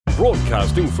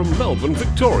broadcasting from Melbourne,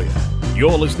 Victoria.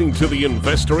 You're listening to the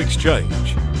Investor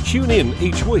Exchange. Tune in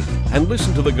each week and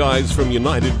listen to the guys from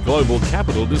United Global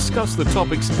Capital discuss the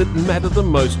topics that matter the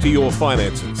most to your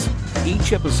finances.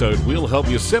 Each episode will help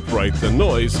you separate the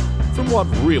noise from what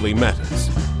really matters,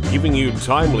 giving you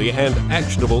timely and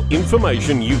actionable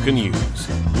information you can use.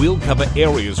 We'll cover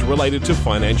areas related to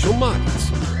financial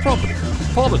markets, property,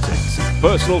 politics,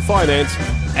 personal finance,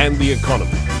 and the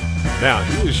economy. Now,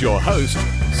 here's your host,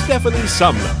 Stephanie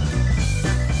Sumner.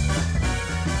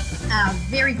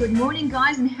 Very good morning,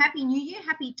 guys, and Happy New Year.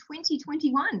 Happy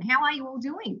 2021. How are you all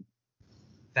doing?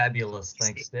 Fabulous.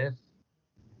 Thanks, Steph.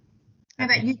 How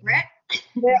about you, Brett?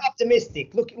 We're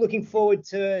optimistic. Looking forward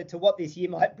to what this year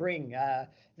might bring. I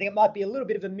think it might be a little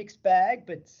bit of a mixed bag,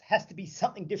 but has to be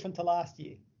something different to last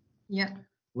year. Yeah.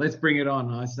 Let's bring it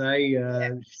on, I say.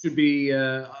 Should be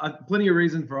plenty of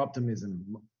reason for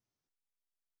optimism.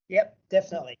 Yep,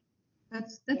 definitely.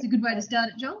 That's a good way to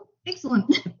start it, Joel. Excellent.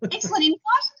 Excellent insight.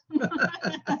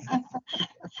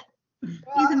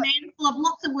 He's a man full of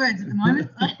lots of words at the moment.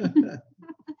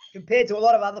 Compared to a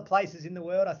lot of other places in the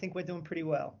world, I think we're doing pretty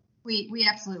well. We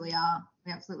absolutely are.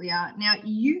 We absolutely are. Now,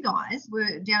 you guys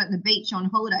were down at the beach on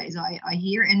holidays, I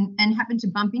hear, and happened to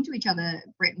bump into each other,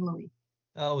 Brett and Louis.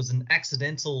 Oh, it was an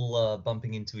accidental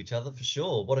bumping into each other for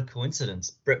sure. What a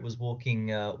coincidence. Brett was walking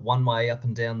one way up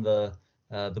and down the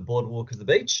boardwalk of the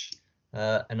beach,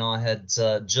 and I had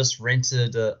just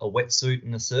rented a wetsuit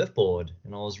and a surfboard,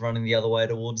 and I was running the other way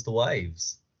towards the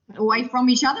waves. Away from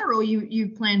each other, or you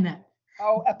planned that?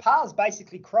 Oh, our paths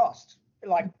basically crossed,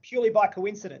 like purely by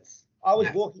coincidence. I was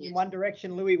walking in one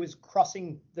direction, Louis was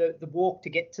crossing the walk to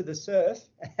get to the surf,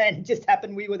 and it just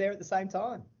happened we were there at the same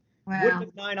time. Wow. Wouldn't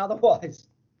have known otherwise.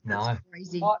 No. That's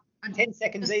crazy. 10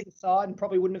 seconds either side and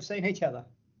probably wouldn't have seen each other.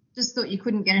 Just thought you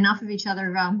couldn't get enough of each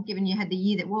other, given you had the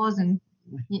year that was, and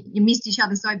you missed each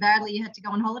other so badly you had to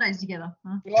go on holidays together.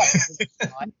 Huh?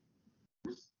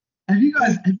 Have you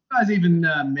guys even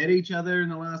met each other in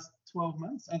the last 12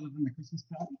 months, other than the Christmas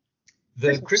party?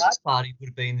 The Christmas party would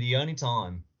have been the only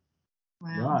time.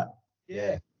 Wow. Right.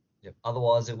 Yeah. Yep.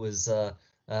 Otherwise, it was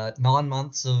 9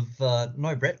 months of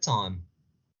no Brett time.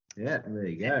 Yeah, there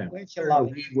you go. Weren't you What a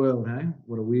lovely? weird world, hey?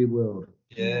 What a weird world.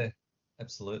 Yeah,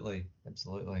 absolutely.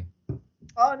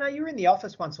 Oh, no, you were in the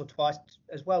office once or twice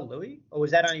as well, Louis? Or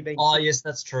was that only been... Oh, yes,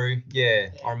 that's true. Yeah,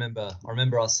 I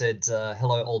remember I said,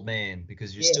 hello, old man,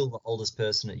 because you're still the oldest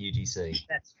person at UGC.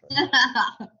 That's true.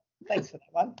 Thanks for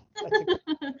that one.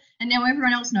 And now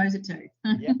everyone else knows it too.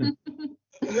 Yeah.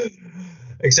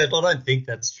 Except I don't think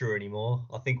that's true anymore.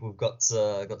 I think we've got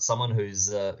someone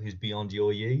who's beyond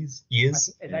your years. I think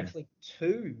there's actually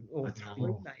 2 or 3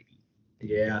 maybe.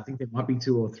 Yeah, I think there might be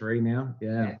 2 or 3 now.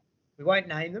 Yeah. We won't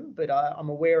name them, but I'm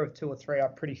aware of 2 or 3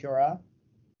 I'm pretty sure are.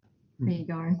 There you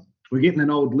go. We're getting an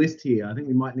old list here. I think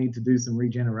we might need to do some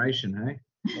regeneration, hey?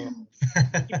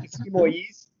 Give me a few more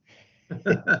years.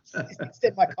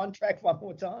 Extend my contract one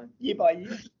more time, year by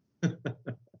year.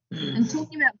 And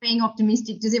talking about being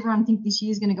optimistic, does everyone think this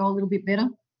year's going to go a little bit better?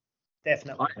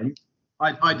 Definitely.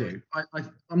 I do.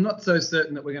 I'm not so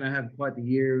certain that we're going to have quite the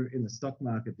year in the stock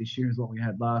market this year as what we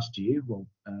had last year. Well,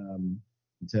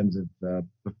 in terms of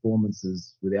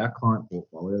performances with our client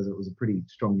portfolios, it was a pretty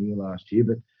strong year last year.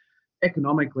 But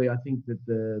economically, I think that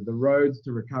the roads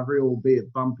to recovery,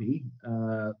 albeit bumpy,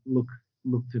 look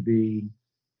to be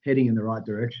heading in the right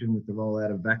direction with the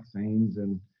rollout of vaccines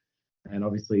and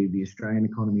obviously the Australian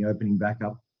economy opening back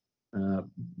up,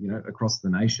 across the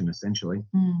nation essentially,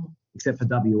 except for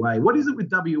WA. What is it with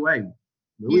WA?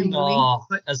 Louis? Oh,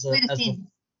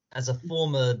 as a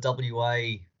former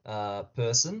WA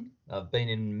person, I've been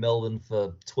in Melbourne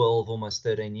for 12, almost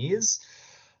 13 years.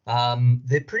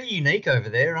 They're pretty unique over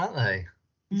there, aren't they?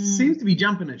 He seems to be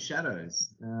jumping at shadows.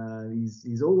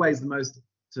 He's always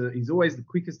he's always the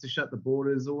quickest to shut the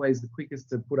borders, always the quickest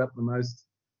to put up the most,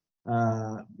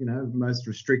 most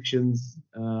restrictions.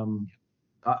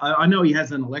 I know he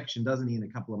has an election, doesn't he, in a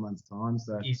couple of months' time?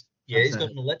 So he's got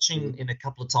an election in a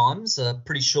couple of times.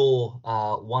 Pretty sure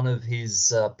one of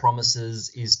his promises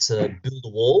is to build a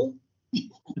wall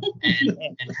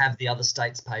and have the other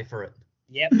states pay for it.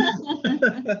 Yep.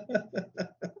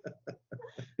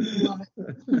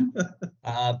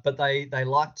 But they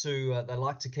like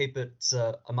to keep it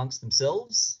amongst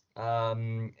themselves,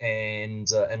 and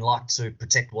like to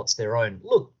protect what's their own.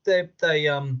 Look,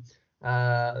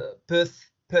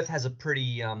 Perth has a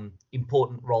pretty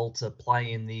important role to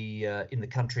play in the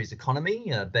country's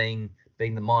economy, being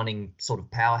the mining sort of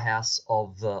powerhouse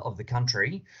of the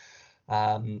country.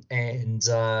 And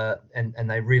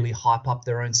they really hype up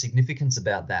their own significance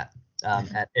about that.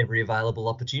 at every available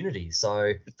opportunity.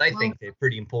 So they think they're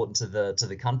pretty important to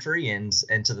the country and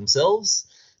to themselves.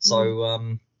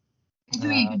 So you're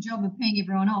doing a good job of paying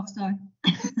everyone off. So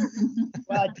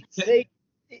well, I did see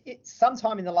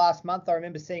sometime in the last month. I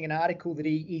remember seeing an article that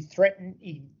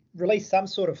he released some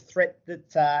sort of threat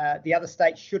that the other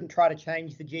states shouldn't try to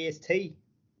change the GST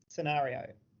scenario,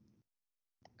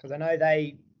 because I know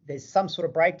there's some sort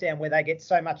of breakdown where they get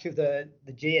so much of the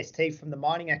GST from the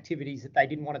mining activities that they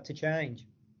didn't want it to change.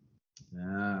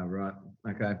 Ah, right.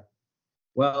 Okay.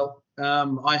 Well,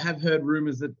 I have heard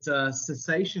rumours that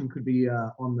cessation could be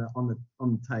on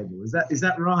the table. Is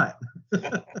that right?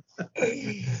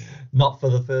 Not for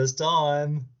the first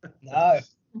time. No.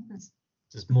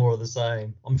 Just more of the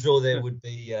same. I'm sure there would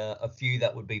be a few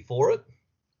that would be for it.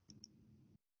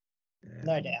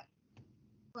 No doubt.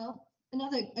 Well,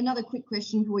 another quick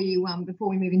question for you before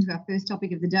we move into our first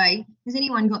topic of the day. Has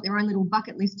anyone got their own little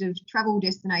bucket list of travel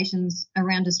destinations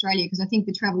around Australia? Because I think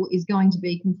the travel is going to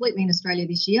be completely in Australia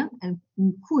this year and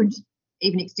could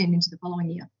even extend into the following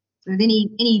year. So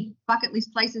any bucket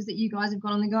list places that you guys have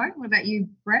got on the go? What about you,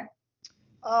 Brett?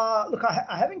 Look,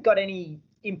 I haven't got any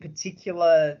in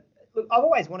particular. Look, I've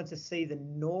always wanted to see the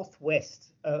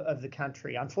northwest of the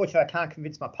country. Unfortunately, I can't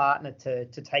convince my partner to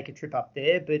take a trip up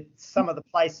there, but some of the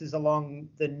places along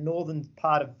the northern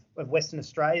part of Western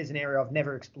Australia is an area I've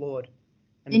never explored.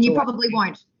 And you probably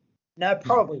won't. No,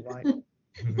 probably won't.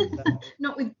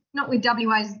 Not with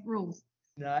WA's rules.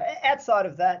 No, outside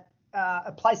of that,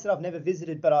 a place that I've never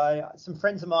visited, but some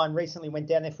friends of mine recently went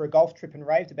down there for a golf trip and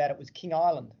raved about it, was King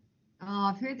Island.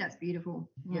 Oh, I've heard that's beautiful.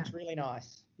 Yeah. Looks really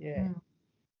nice. Yeah.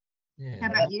 Yeah.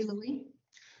 How about you, Louis?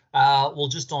 Well,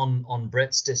 just on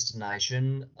Brett's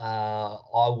destination,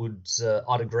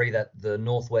 I'd agree that the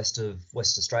northwest of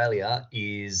West Australia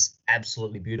is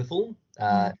absolutely beautiful.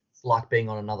 It's like being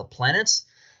on another planet.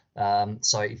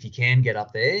 So if you can get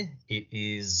up there, it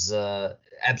is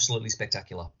absolutely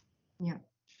spectacular. Yeah,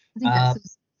 I think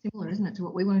that's similar, isn't it, to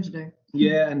what we wanted to do?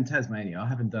 Yeah, and Tasmania. I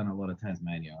haven't done a lot of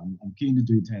Tasmania. I'm keen to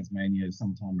do Tasmania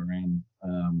sometime around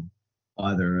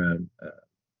either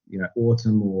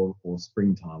autumn or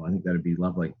springtime. I think that'd be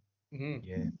lovely. Mm-hmm.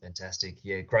 Yeah, fantastic.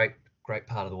 Yeah, great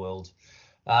part of the world.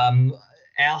 Our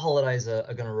holidays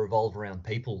are going to revolve around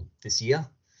people this year.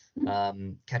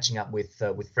 Catching up with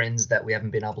friends that we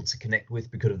haven't been able to connect with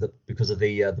because of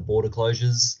the border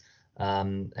closures,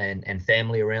 and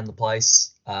family around the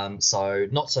place. So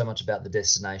not so much about the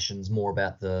destinations, more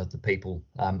about the people.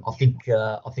 I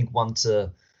think one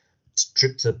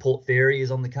trip to Port Fairy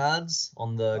is on the cards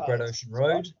on the Great Ocean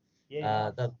Road.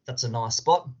 Yeah. That's a nice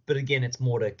spot, but again, it's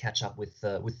more to catch up with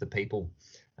the people.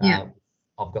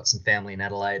 I've got some family in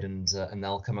Adelaide, and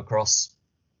they'll come across.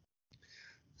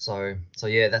 So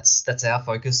yeah, that's our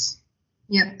focus.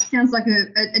 Yeah, sounds like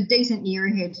a decent year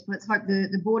ahead. Let's hope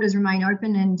the borders remain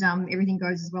open and everything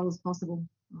goes as well as possible.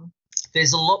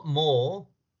 There's a lot more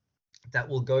that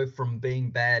will go from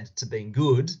being bad to being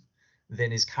good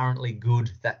than is currently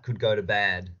good that could go to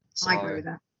bad. So I agree with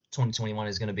that. 2021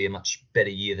 is going to be a much better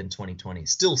year than 2020.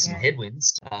 Still some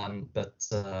headwinds, but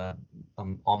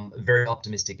I'm very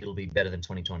optimistic it'll be better than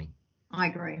 2020. I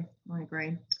agree.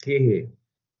 Here.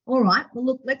 All right. Well,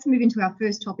 look, let's move into our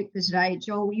first topic for today.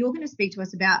 Joel, you're going to speak to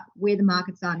us about where the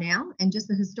markets are now and just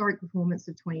the historic performance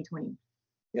of 2020.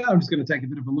 Yeah, I'm just going to take a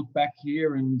bit of a look back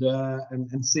here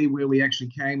and see where we actually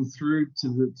came through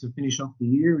to finish off the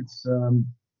year. It's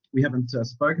we haven't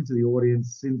spoken to the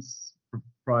audience since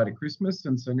prior to Christmas,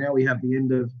 and so now we have the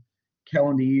end of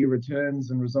calendar year returns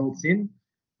and results in.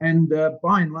 And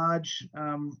by and large,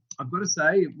 I've got to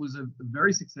say it was a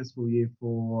very successful year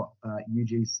for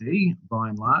UGC, by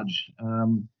and large.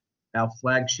 Our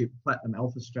flagship Platinum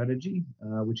Alpha strategy,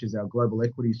 which is our global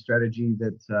equity strategy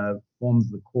that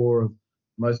forms the core of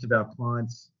most of our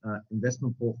clients'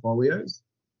 investment portfolios,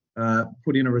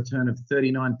 put in a return of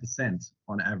 39%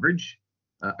 on average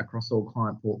across all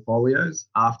client portfolios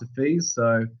after fees.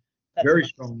 So very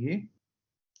strong year.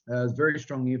 It was a very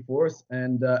strong year for us,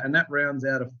 and that rounds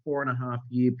out a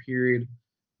 4.5-year period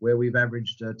where we've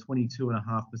averaged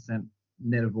 22.5%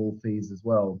 net of all fees as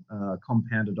well,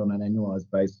 compounded on an annualized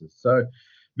basis. So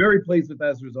very pleased with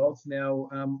those results. Now,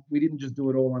 we didn't just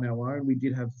do it all on our own. We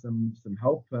did have some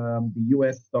help. The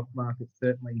US stock market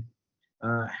certainly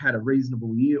had a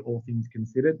reasonable year, all things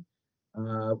considered.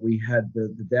 We had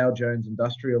the Dow Jones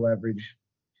Industrial Average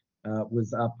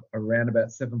was up around about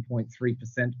 7.3%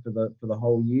 for the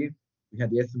whole year. We had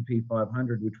the S&P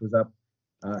 500, which was up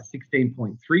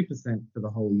 16.3% for the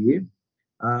whole year.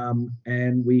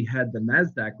 And we had the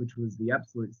NASDAQ, which was the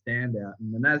absolute standout.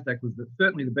 And the NASDAQ was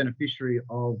certainly the beneficiary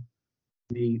of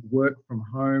the work from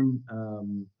home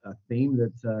theme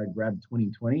that grabbed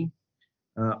 2020,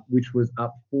 which was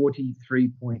up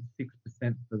 43.6%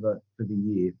 for the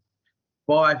year.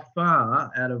 By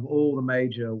far, out of all the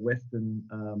major Western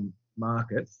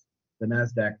markets, the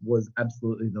Nasdaq was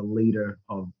absolutely the leader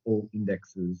of all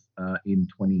indexes in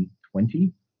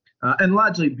 2020, and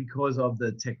largely because of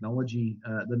the technology,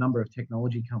 the number of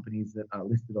technology companies that are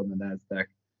listed on the Nasdaq.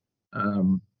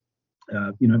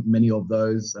 Many of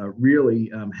those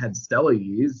really had stellar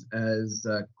years as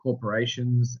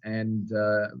corporations and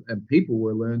people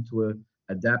were learned to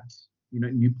adapt,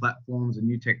 new platforms and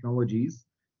new technologies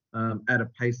at a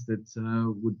pace that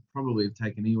would probably have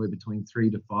taken anywhere between 3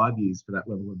 to 5 years for that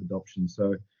level of adoption.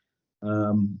 So,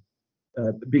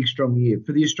 a big strong year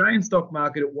for the Australian stock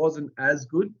market. It wasn't as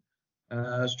good.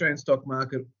 Australian stock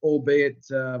market, albeit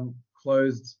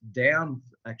closed down.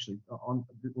 Actually,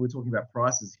 we're talking about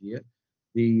prices here.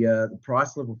 The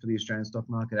price level for the Australian stock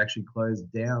market actually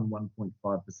closed down 1.5%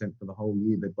 for the whole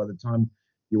year, but by the time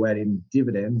you add in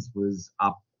dividends, was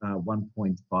up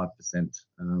 1.5%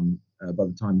 by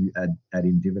the time you add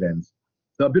in dividends.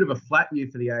 So a bit of a flat year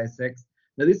for the ASX.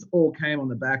 Now this all came on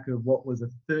the back of what was a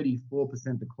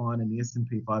 34% decline in the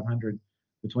S&P 500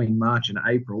 between March and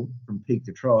April from peak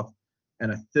to trough,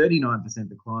 and a 39%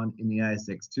 decline in the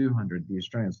ASX 200, the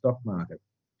Australian stock market.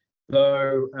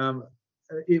 So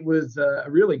it was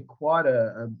really quite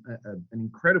an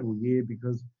incredible year,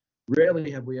 because rarely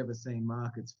have we ever seen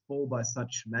markets fall by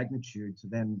such magnitude to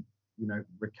then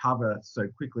recover so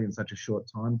quickly in such a short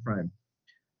time frame.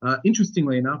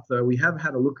 Interestingly enough, though, we have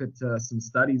had a look at some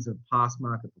studies of past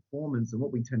market performance, and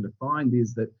what we tend to find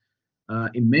is that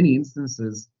in many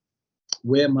instances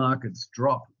where markets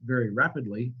drop very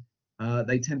rapidly,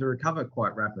 they tend to recover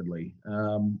quite rapidly.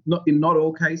 Not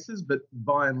all cases, but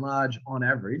by and large, on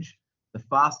average, the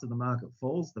faster the market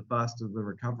falls, the faster the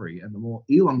recovery, and the more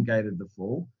elongated the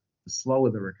fall, the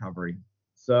slower the recovery.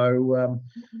 So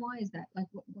why is that? Like,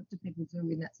 what do people do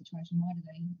in that situation? Why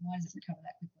does it recover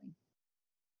that quickly?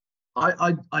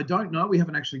 I don't know. We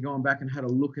haven't actually gone back and had a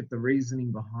look at the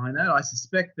reasoning behind that. I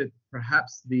suspect that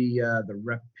perhaps the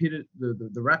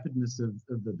rapidness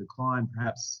of the decline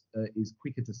perhaps is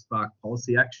quicker to spark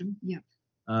policy action. Yeah.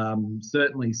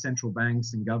 Certainly, central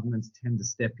banks and governments tend to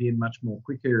step in much more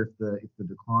quicker if the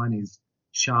decline is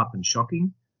sharp and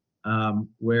shocking.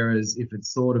 Whereas if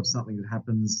it's sort of something that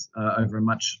happens over a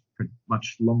much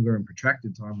longer and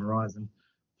protracted time horizon,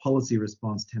 policy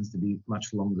response tends to be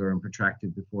much longer and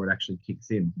protracted before it actually kicks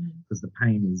in, because the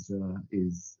pain is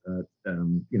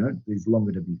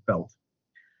longer to be felt.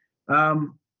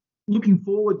 Looking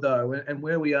forward, though, and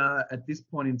where we are at this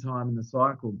point in time in the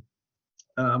cycle,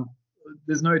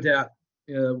 there's no doubt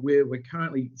we're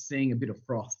currently seeing a bit of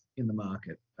froth in the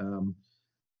market.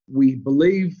 We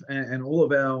believe, and all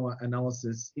of our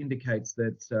analysis indicates,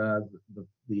 that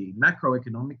the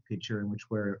macroeconomic picture in which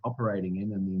we're operating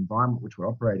in and the environment which we're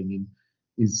operating in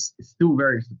is still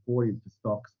very supportive for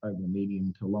stocks over the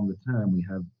medium to longer term. We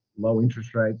have low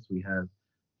interest rates, we have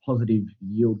positive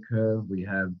yield curve, we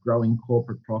have growing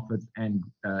corporate profits and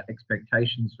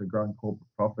expectations for growing corporate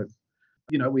profits.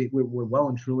 We're well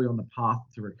and truly on the path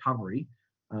to recovery,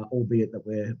 albeit that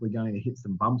we're going to hit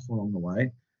some bumps along the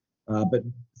way. But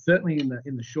certainly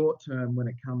in the short term, when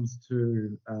it comes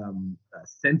to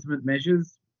sentiment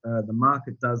measures, the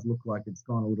market does look like it's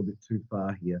gone a little bit too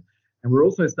far here. And we're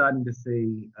also starting to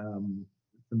see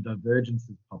some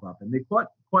divergences pop up, and they're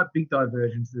quite big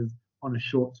divergences on a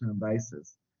short-term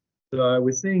basis. So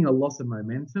we're seeing a loss of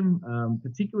momentum,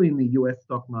 particularly in the US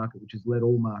stock market, which has led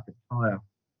all markets higher.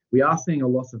 We are seeing a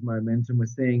loss of momentum. We're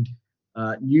seeing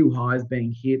new highs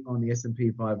being hit on the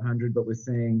S&P 500, but we're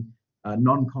seeing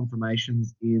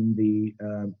non-confirmations in the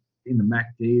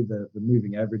MACD, the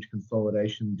moving average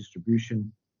consolidation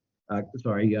distribution,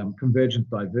 convergence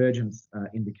divergence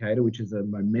indicator, which is a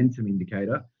momentum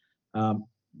indicator,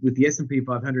 with the S&P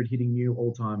 500 hitting new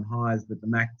all-time highs, but the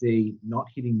MACD not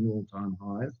hitting new all-time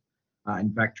highs,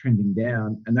 in fact trending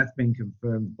down, and that's been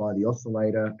confirmed by the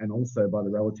oscillator and also by the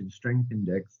relative strength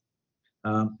index.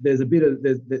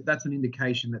 That's an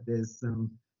indication that there's some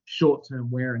short-term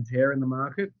wear and tear in the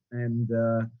market, and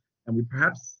we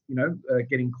perhaps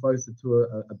getting closer to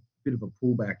a bit of a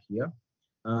pullback here.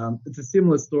 It's a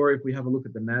similar story if we have a look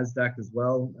at the Nasdaq as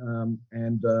well,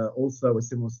 and also a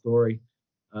similar story.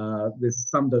 There's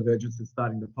some divergences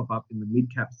starting to pop up in the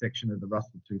mid-cap section of the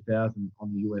Russell 2000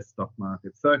 on the US stock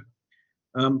market. So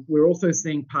we're also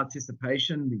seeing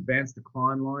participation, the advanced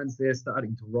decline lines, they're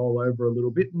starting to roll over a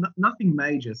little bit. Nothing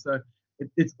major. So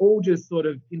it's all just sort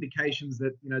of indications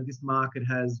that this market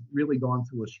has really gone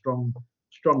through a strong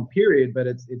strong period, but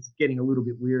it's getting a little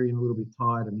bit weary and a little bit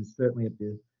tired, and is certainly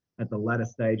at the latter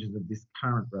stages of this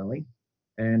current rally.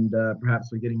 And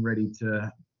perhaps we're getting ready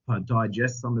to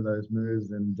digest some of those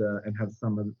moves and have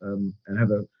some and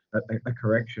have a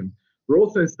correction. We're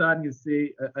also starting to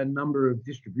see a number of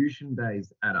distribution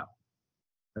days add up.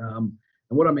 And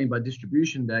what I mean by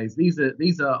distribution days, these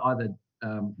are either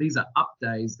up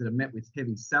days that are met with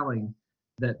heavy selling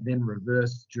that then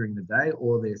reverse during the day,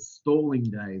 or they're stalling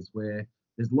days where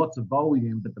there's lots of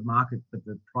volume, but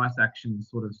the price action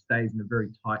sort of stays in a very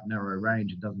tight, narrow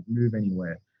range. It doesn't move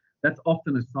anywhere. That's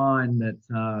often a sign that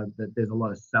that there's a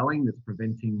lot of selling that's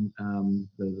preventing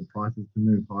the prices to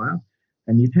move higher.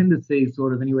 And you tend to see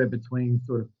sort of anywhere between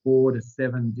sort of 4 to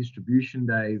 7 distribution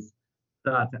days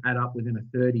start to add up within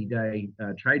a 30-day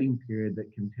trading period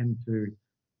that can tend to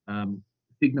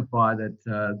signify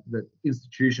that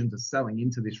institutions are selling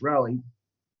into this rally,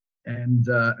 and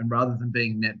rather than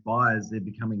being net buyers, they're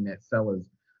becoming net sellers.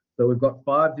 So we've got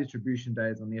 5 distribution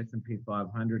days on the S&P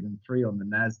 500 and 3 on the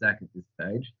Nasdaq at this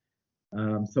stage.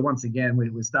 So once again,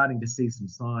 we're starting to see some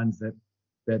signs that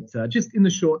just in the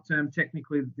short term,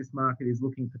 technically, this market is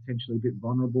looking potentially a bit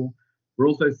vulnerable. We're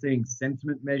also seeing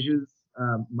sentiment measures,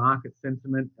 market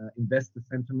sentiment, investor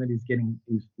sentiment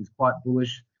is quite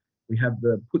bullish. We have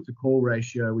the put to call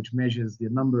ratio, which measures the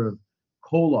number of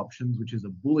call options, which is a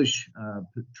bullish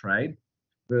trade,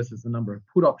 versus the number of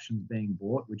put options being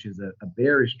bought, which is a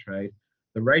bearish trade.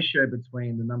 The ratio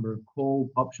between the number of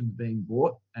call options being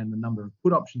bought and the number of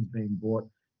put options being bought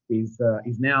is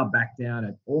now back down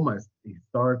at almost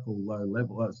historical low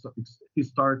level,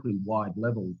 historically wide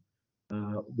levels,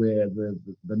 where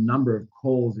the number of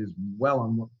calls is well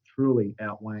and truly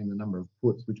outweighing the number of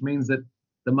puts, which means that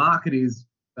the market is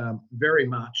very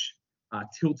much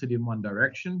tilted in one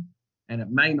direction, and it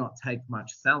may not take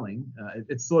much selling.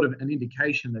 It's sort of an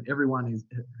indication that everyone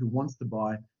who wants to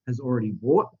buy has already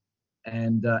bought,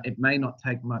 and it may not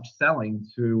take much selling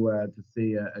to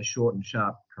see a short and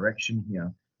sharp correction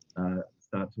here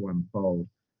start to unfold.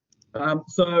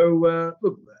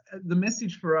 Look, the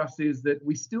message for us is that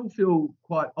we still feel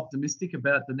quite optimistic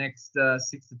about the next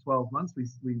 6 to 12 months.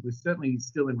 We're certainly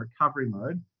still in recovery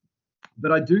mode,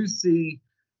 but I do see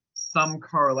some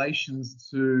correlations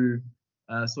to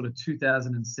sort of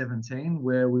 2017,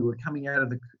 where we were coming out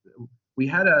of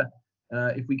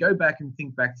if we go back and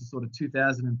think back to sort of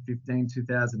 2015,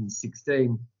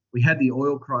 2016, we had the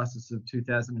oil crisis of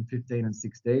 2015 and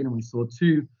 16, and we saw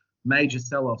 2 major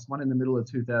sell-offs, one in the middle of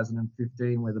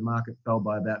 2015 where the market fell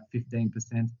by about 15%,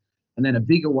 and then a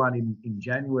bigger one in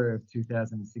January of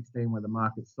 2016 where the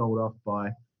market sold off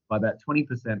by about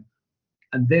 20%.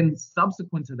 And then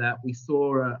subsequent to that, we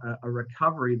saw a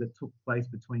recovery that took place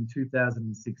between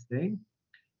 2016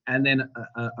 and then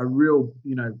a real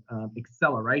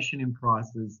acceleration in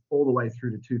prices all the way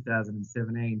through to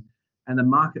 2017. And the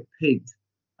market peaked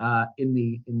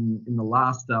in the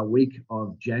last week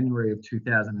of January of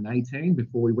 2018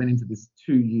 before we went into this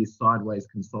 2-year sideways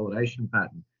consolidation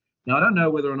pattern. Now, I don't know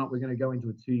whether or not we're going to go into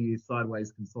a 2-year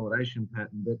sideways consolidation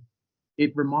pattern, but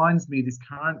it reminds me, this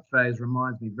current phase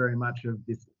reminds me very much of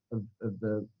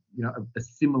a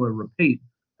similar repeat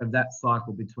of that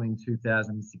cycle between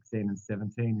 2016 and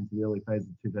 17 into the early phase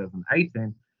of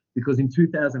 2018, because in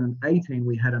 2018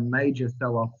 we had a major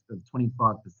sell-off of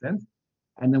 25%,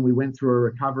 and then we went through a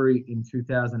recovery in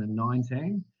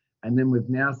 2019, and then we've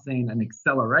now seen an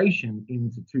acceleration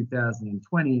into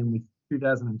 2020, and with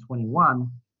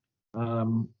 2021,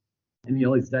 in the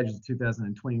early stages of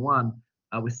 2021,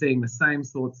 we're seeing the same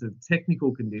sorts of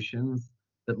technical conditions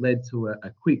that led to a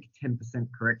quick 10%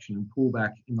 correction and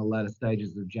pullback in the latter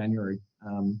stages of January,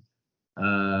 in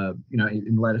the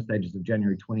latter stages of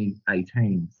January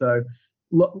 2018. So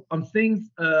I'm seeing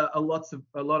a lot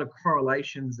of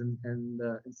correlations and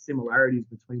similarities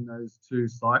between those 2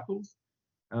 cycles.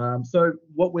 So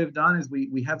what we've done is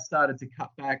we have started to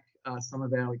cut back some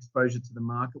of our exposure to the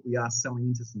market. We are selling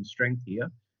into some strength here.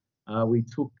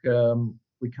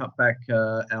 We cut back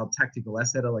our tactical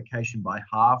asset allocation by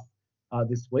half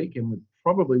this week, and we're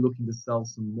probably looking to sell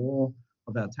some more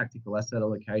of our tactical asset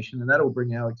allocation, and that'll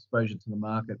bring our exposure to the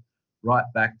market right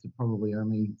back to probably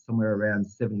only somewhere around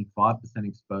 75%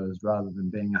 exposed, rather than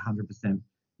being 100%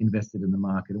 invested in the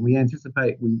market. And we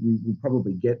anticipate we will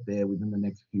probably get there within the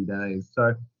next few days.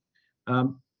 So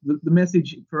the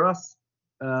message for us,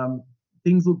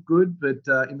 things look good,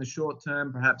 but in the short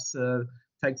term, perhaps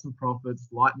take some profits,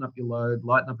 lighten up your load,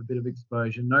 lighten up a bit of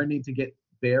exposure. No need to get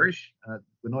bearish.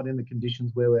 We're not in the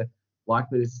conditions where we're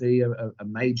likely to see a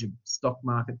major stock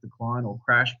market decline or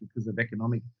crash because of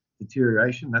economic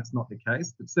deterioration. That's not the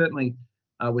case. But certainly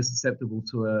we're susceptible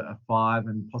to a 5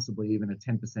 and possibly even a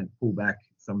 10% pullback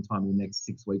sometime in the next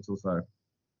 6 weeks or so.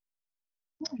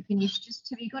 Finish, just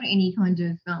have you got any kind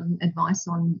of advice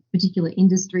on particular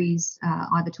industries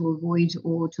either to avoid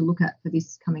or to look at for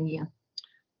this coming year?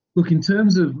 Look, in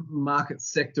terms of market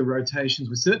sector rotations,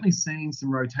 we're certainly seeing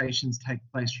some rotations take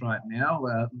place right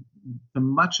now. For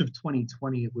much of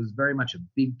 2020, it was very much a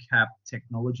big cap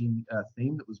technology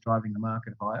theme that was driving the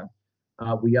market higher.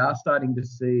 We are starting to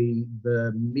see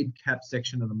the mid cap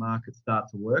section of the market start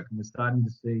to work, and we're starting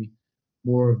to see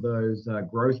more of those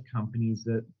growth companies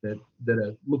that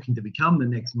are looking to become the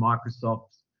next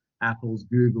Microsofts, Apples,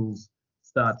 Googles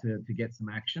start to get some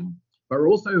action. But we're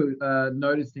also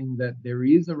noticing that there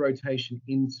is a rotation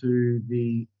into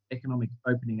the economic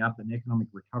opening up and economic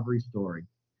recovery story.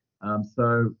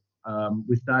 So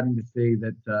we're starting to see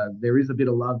that there is a bit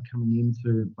of love coming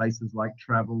into places like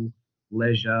travel,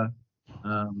 leisure,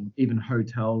 even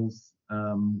hotels,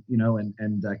 and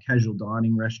casual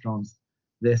dining restaurants.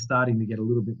 They're starting to get a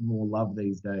little bit more love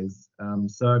these days.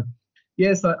 So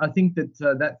yes, I think that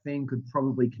that theme could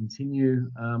probably continue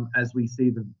as we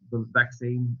see the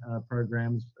vaccine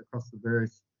programs across the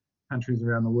various countries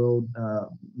around the world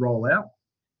roll out.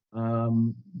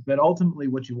 But ultimately,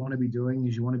 what you want to be doing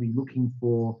is you want to be looking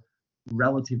for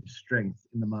relative strength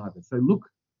in the market. So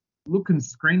look and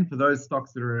screen for those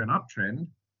stocks that are in an uptrend,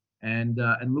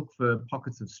 and look for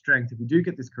pockets of strength. If we do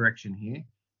get this correction here,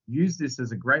 use this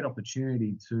as a great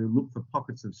opportunity to look for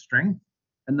pockets of strength.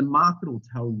 And the market will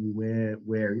tell you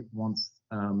where it wants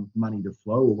money to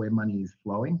flow or where money is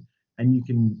flowing, and you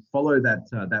can follow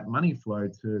that money flow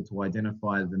to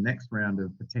identify the next round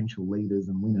of potential leaders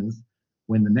and winners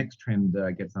when the next trend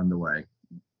gets underway.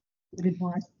 Good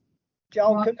advice.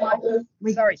 Joel,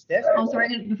 sorry, Steph. Oh,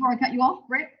 sorry. Before I cut you off,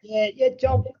 Brett. Yeah,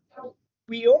 Joel.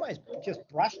 We almost just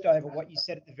brushed over what you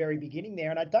said at the very beginning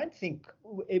there, and I don't think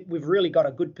we've really got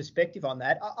a good perspective on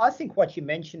that. I think what you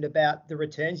mentioned about the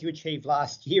returns you achieved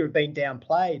last year have been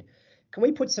downplayed. Can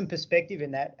we put some perspective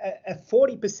in that? A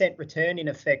 40% return, in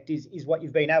effect, is what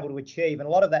you've been able to achieve, and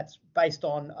a lot of that's based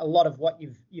on a lot of what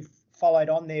you've followed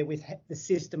on there with the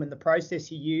system and the process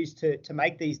you use to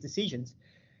make these decisions.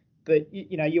 But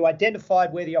you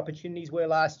identified where the opportunities were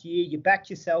last year, you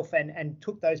backed yourself and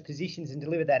took those positions and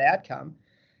delivered that outcome.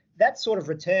 That sort of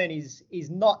return is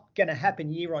not going to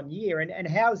happen year on year. And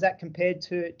how is that compared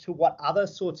to what other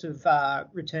sorts of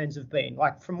returns have been?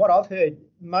 Like, from what I've heard,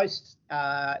 most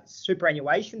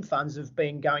superannuation funds have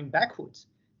been going backwards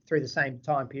through the same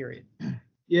time period.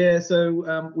 Yeah,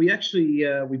 so we actually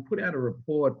we put out a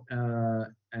report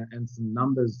and some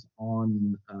numbers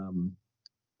on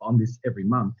this every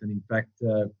month, and in fact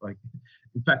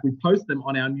we post them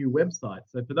on our new website.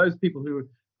 So for those people who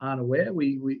aren't aware,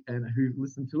 we and who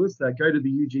listen to us, go to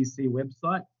the UGC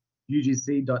website,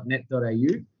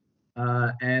 ugc.net.au,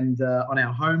 and on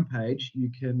our homepage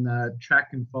you can track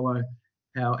and follow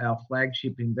how our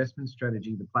flagship investment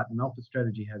strategy, the Platinum Alpha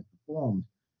strategy, has performed.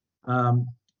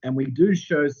 And we do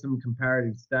show some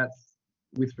comparative stats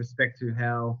with respect to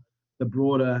how the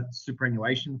broader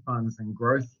superannuation funds and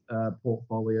growth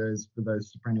portfolios for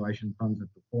those superannuation funds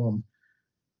have performed.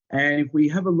 And if we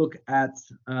have a look at,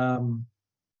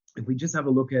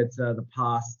 the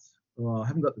past, well, I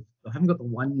haven't got the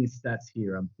 1 year stats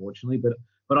here, unfortunately,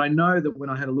 but I know that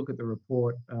when I had a look at the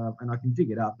report, and I can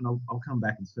dig it up, and I'll come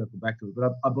back and circle back to it.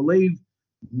 But I believe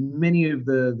many of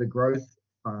the growth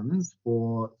funds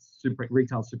for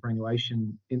retail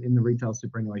superannuation in the retail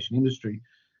superannuation industry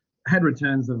had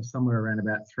returns of somewhere around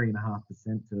about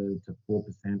 3.5% to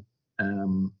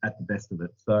 4% at the best of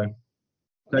it. So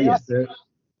yes,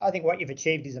 I think what you've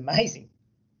achieved is amazing.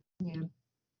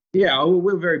 Yeah,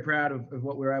 we're very proud of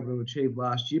what we were able to achieve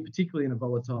last year, particularly in a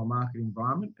volatile market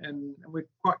environment, and we're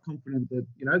quite confident that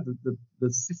the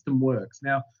system works.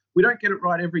 Now, we don't get it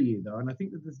right every year though, and I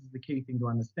think that this is the key thing to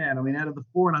understand. I mean, out of the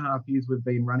 4.5 years we've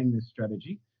been running this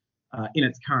strategy in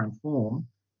its current form,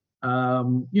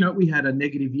 we had a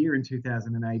negative year in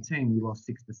 2018. We lost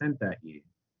 6% that year.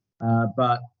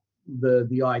 But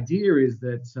the idea is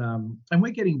that, and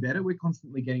we're getting better. We're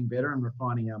constantly getting better and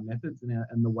refining our methods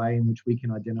and the way in which we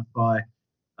can identify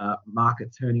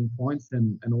market turning points,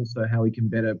 and also how we can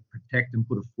better protect and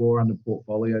put a floor under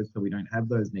portfolios so we don't have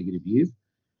those negative years.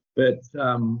 But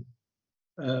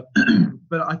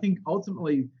I think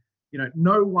ultimately,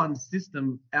 no one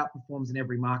system outperforms in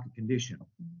every market condition.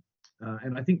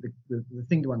 And I think the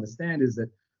thing to understand is that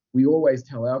we always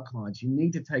tell our clients, you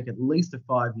need to take at least a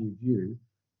 5-year view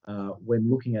when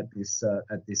looking at this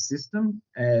system,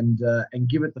 and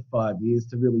give it the 5 years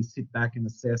to really sit back and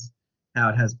assess how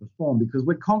it has performed, because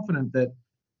we're confident that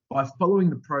by following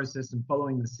the process and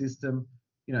following the system,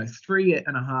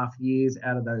 3.5 years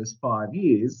out of those 5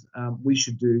 years, we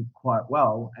should do quite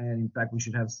well. And in fact, we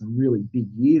should have some really big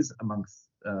years amongst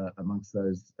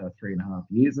those 3.5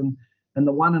 years. And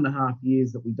the 1.5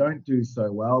 years that we don't do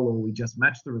so well, or we just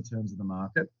match the returns of the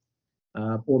market,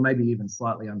 or maybe even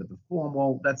slightly underperform,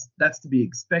 well, that's to be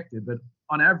expected. But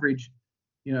on average,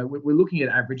 we're looking at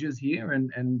averages here,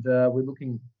 and we're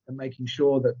looking at making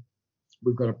sure that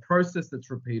we've got a process that's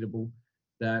repeatable,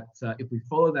 that if we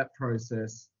follow that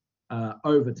process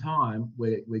over time,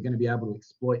 we're going to be able to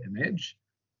exploit an edge.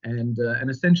 And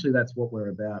essentially that's what we're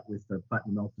about with the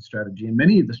Platinum Alpha strategy. And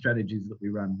many of the strategies that we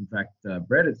run, in fact,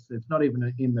 Brett, it's not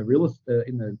even in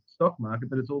the stock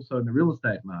market, but it's also in the real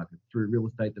estate market through real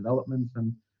estate developments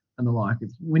and the like.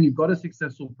 It's when you've got a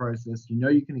successful process,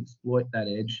 you can exploit that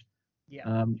edge.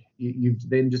 Yeah. You've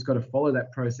then just got to follow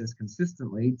that process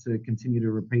consistently to continue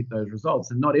to repeat those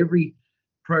results. And not every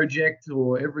project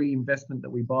or every investment that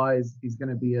we buy is going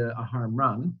to be a home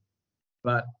run,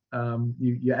 but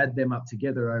you add them up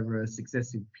together over a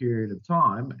successive period of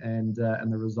time, and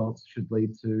the results should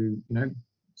lead to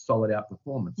solid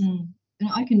outperformance. And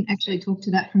I can actually talk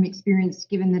to that from experience,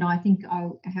 given that I think I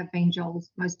have been Joel's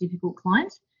most difficult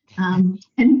client. And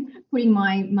putting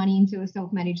my money into a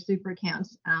self-managed super account,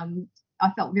 I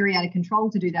felt very out of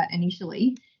control to do that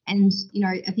initially. And,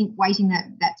 I think waiting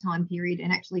that time period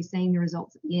and actually seeing the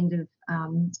results at the end of,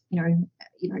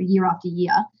 year after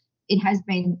year, it has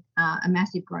been a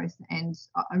massive growth. And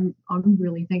I'm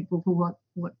really thankful for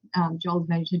what Joel's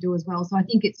managed to do as well. So I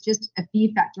think it's just a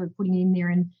fear factor of putting it in there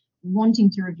and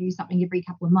wanting to review something every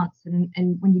couple of months. And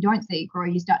when you don't see it grow,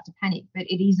 you start to panic. But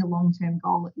it is a long-term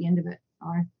goal at the end of it. So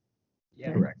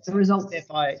yeah, correct. The results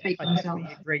Steph, I definitely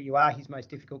agree. You are his most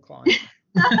difficult client.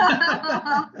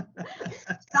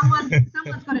 Someone's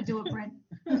got to do it, Brett.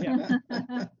 Yeah.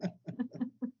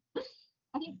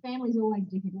 I think family's always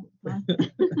difficult. But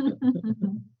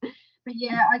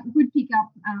yeah, I would pick up,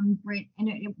 Brett, and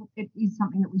it is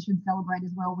something that we should celebrate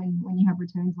as well when you have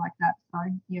returns like that. So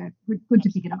yeah, good to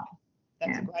pick it up.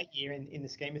 That's a great year in the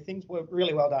scheme of things. We're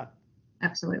really well done.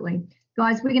 Absolutely.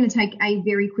 Guys, we're going to take a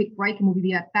very quick break and we'll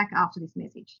be back after this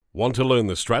message. Want to learn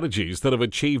the strategies that have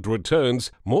achieved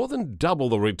returns more than double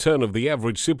the return of the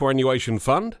average superannuation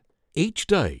fund? Each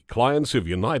day, clients of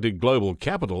United Global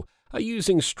Capital are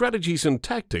using strategies and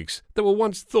tactics that were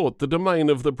once thought the domain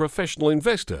of the professional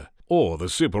investor or the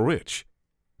super rich.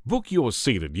 Book your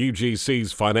seat at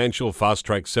UGC's Financial Fast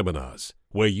Track seminars,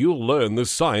 where you'll learn the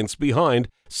science behind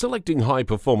selecting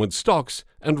high-performance stocks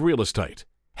and real estate,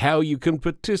 how you can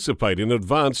participate in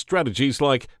advanced strategies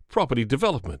like property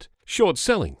development, short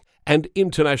selling, and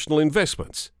international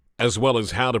investments, as well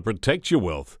as how to protect your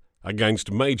wealth against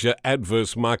major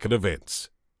adverse market events.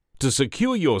 To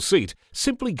secure your seat,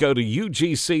 simply go to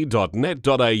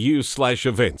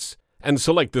ugc.net.au/events and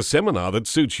select the seminar that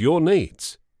suits your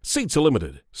needs. Seats are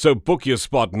limited, so book your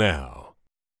spot now.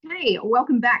 Hey,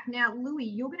 welcome back. Now, Louis,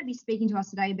 you're going to be speaking to us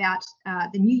today about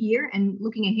the new year and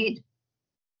looking ahead.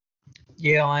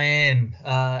 Yeah, I am.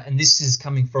 And this is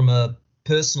coming from a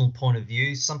personal point of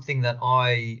view. Something that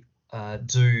I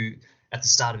do at the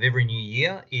start of every new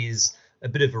year is a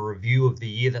bit of a review of the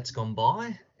year that's gone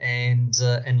by and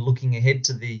looking ahead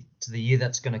to the year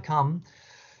that's going to come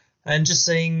and just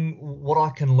seeing what I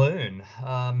can learn.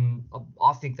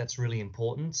 I think that's really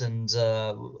important, and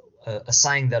a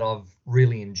saying that I've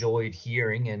really enjoyed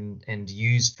hearing and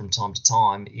used from time to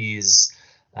time is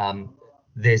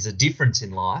there's a difference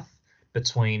in life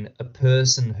between a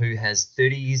person who has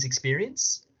 30 years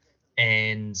experience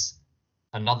and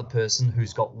another person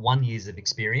who's got 1 year of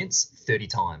experience 30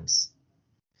 times.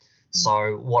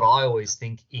 So what I always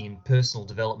think in personal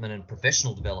development and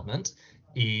professional development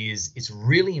is it's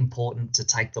really important to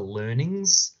take the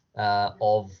learnings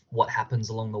of what happens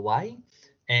along the way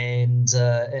and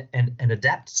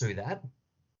adapt to that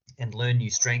and learn new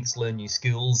strengths, learn new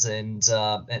skills, and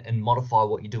modify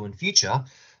what you do in future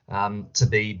to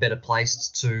be better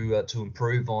placed to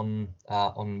improve on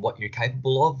what you're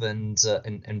capable of and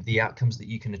the outcomes that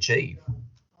you can achieve.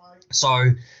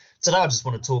 So today I just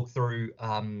want to talk through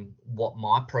what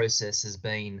my process has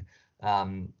been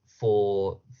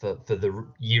for the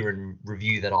year in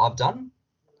review that I've done,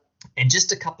 and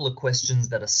just a couple of questions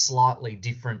that are slightly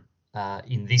different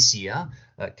in this year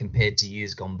compared to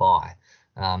years gone by.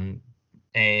 And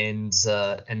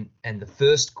the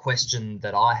first question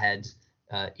that I had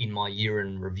in my year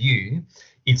in review,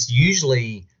 it's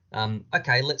usually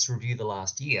okay, let's review the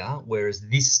last year, whereas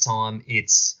this time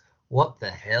it's what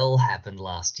the hell happened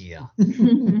last year.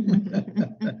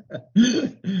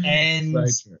 And So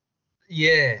true.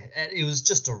 yeah, it was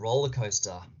just a roller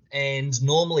coaster. And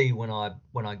normally when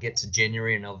I get to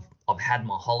January and I've had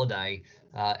my holiday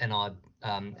and I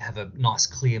have a nice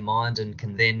clear mind and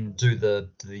can then do the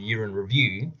year in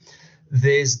review,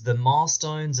 there's the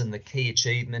milestones and the key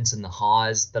achievements and the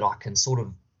highs that I can sort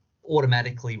of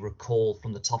automatically recall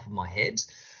from the top of my head,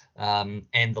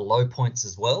 and the low points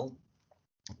as well.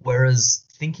 Whereas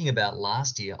thinking about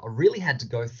last year, I really had to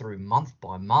go through month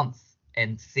by month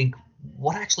and think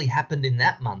what actually happened in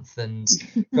that month, and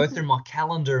go through my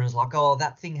calendar and was like, oh,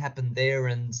 that thing happened there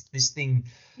and this thing.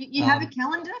 You have a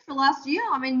calendar for last year?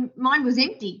 I mean, mine was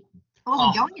empty. I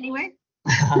wasn't going anywhere.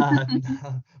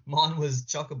 Mine was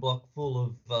chock-a-block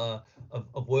full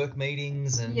of work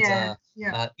meetings and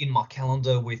in my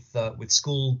calendar with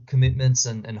school commitments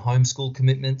and homeschool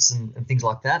commitments and things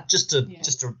like that, just to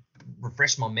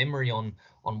refresh my memory on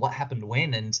what happened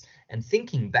when. And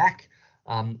thinking back,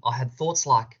 I had thoughts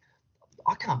like,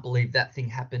 I can't believe that thing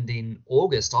happened in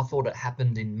August. I thought it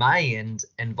happened in May, and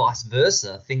vice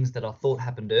versa. Things that I thought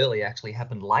happened early actually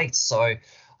happened late. So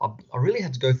I really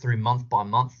had to go through month by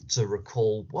month to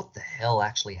recall what the hell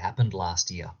actually happened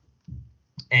last year.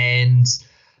 And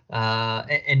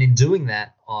in doing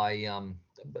that,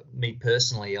 me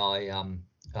personally, I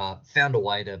found a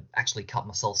way to actually cut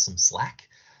myself some slack,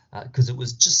 because it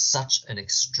was just such an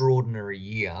extraordinary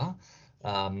year.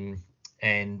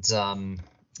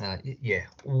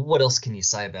 What else can you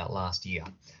say about last year?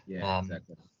 Yeah,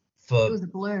 exactly. It was a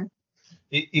blur.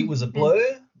 It was a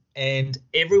blur, and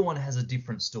everyone has a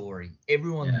different story.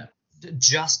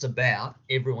 Just about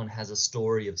everyone has a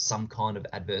story of some kind of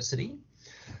adversity.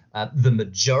 The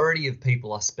majority of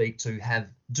people I speak to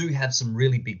do have some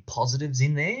really big positives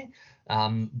in there,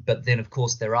 but then of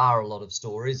course there are a lot of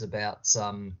stories about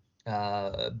some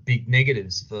big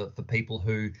negatives for people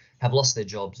who have lost their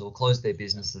jobs or closed their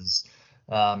businesses.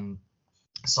 Everyone's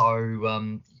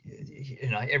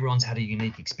had a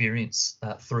unique experience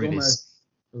through this.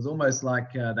 It was almost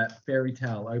like that fairy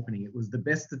tale opening. It was the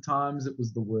best of times. It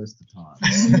was the worst of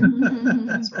times.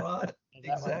 That's right.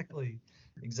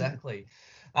 Exactly.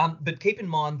 But keep in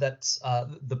mind that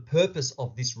the purpose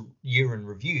of this year in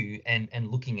review and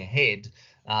looking ahead,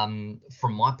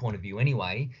 from my point of view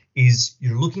anyway, is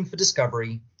you're looking for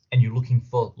discovery and you're looking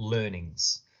for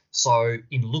learnings. So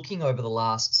in looking over the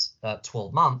last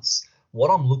 12 months, what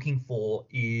I'm looking for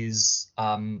is,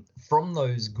 from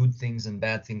those good things and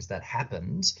bad things that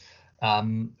happened,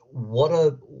 what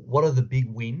are the big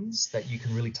wins that you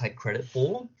can really take credit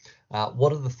for?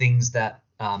 What are the things that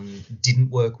didn't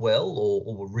work well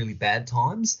or were really bad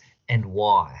times, and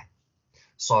why?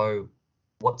 So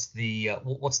what's the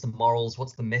morals,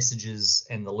 what's the messages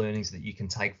and the learnings that you can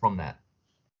take from that?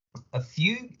 A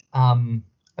few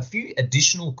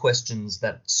additional questions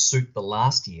that suit the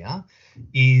last year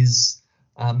is,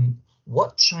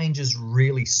 what changes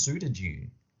really suited you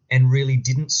and really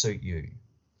didn't suit you?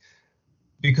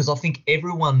 Because I think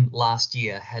everyone last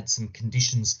year had some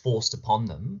conditions forced upon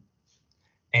them,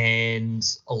 and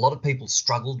a lot of people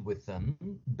struggled with them,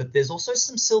 but there's also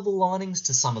some silver linings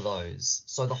to some of those.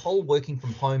 So the whole working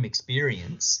from home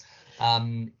experience,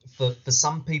 for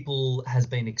some people has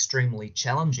been extremely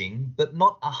challenging, but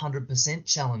not 100%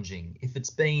 challenging. If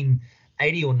it's been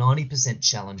 80 or 90%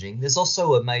 challenging, there's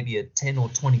also maybe a 10 or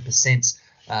 20%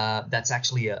 that's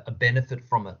actually a benefit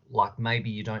from it. Like maybe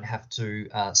you don't have to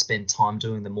spend time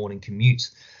doing the morning commute,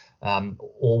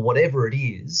 or whatever it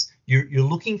is. You're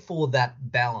looking for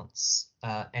that balance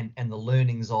and the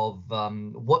learnings of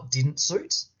what didn't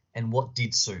suit and what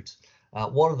did suit.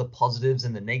 What are the positives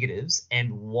and the negatives,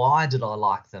 and why did I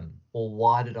like them or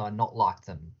why did I not like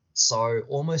them? So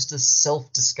almost a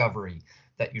self-discovery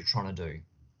that you're trying to do.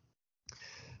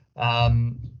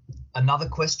 Another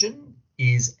question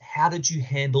is, how did you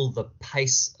handle the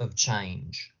pace of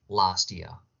change last year?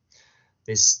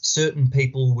 There's certain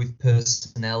people with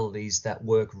personalities that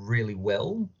work really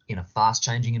well in a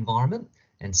fast-changing environment,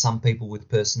 and some people with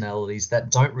personalities that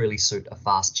don't really suit a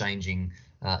fast-changing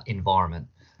environment.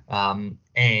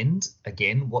 And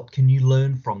again, what can you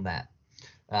learn from that?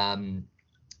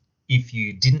 If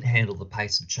you didn't handle the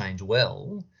pace of change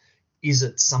well, is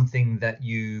it something that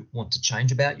you want to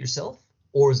change about yourself,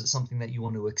 or is it something that you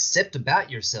want to accept about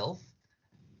yourself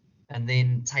and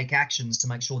then take actions to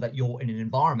make sure that you're in an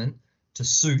environment to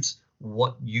suit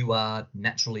what you are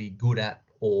naturally good at,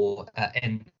 or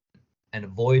and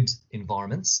avoid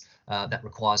environments that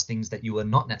requires things that you are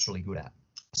not naturally good at?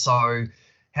 So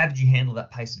how did you handle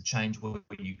that pace of change? Were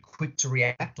you quick to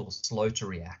react or slow to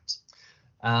react?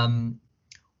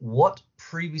 What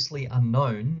previously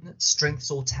unknown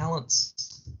strengths or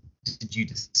talents did you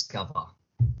discover?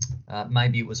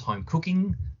 Maybe it was home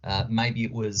cooking. Maybe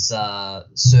it was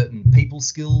certain people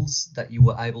skills that you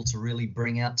were able to really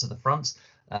bring out to the front.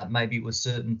 maybe it was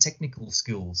certain technical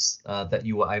skills that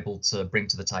you were able to bring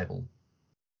to the table.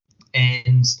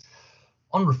 And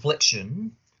on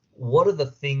reflection, what are the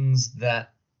things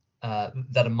that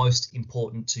are most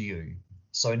important to you?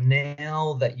 So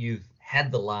now that you've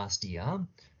had the last year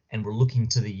and we're looking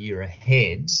to the year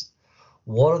ahead,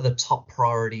 what are the top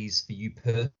priorities for you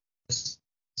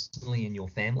personally and your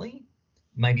family?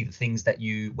 Maybe the things that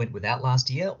you went without last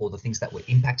year, or the things that were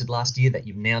impacted last year that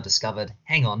you've now discovered,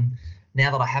 hang on,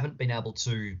 now that I haven't been able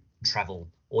to travel,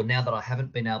 or now that I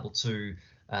haven't been able to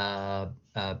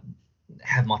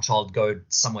have my child go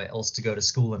somewhere else to go to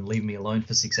school and leave me alone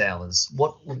for 6 hours,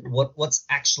 what's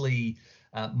actually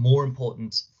more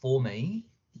important for me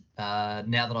now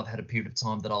that I've had a period of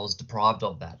time that I was deprived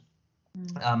of that.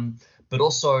 But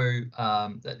also,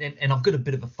 and I've got a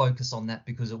bit of a focus on that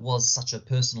because it was such a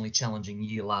personally challenging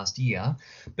year last year,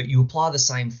 but you apply the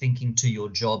same thinking to your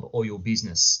job or your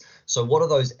business. So what are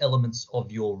those elements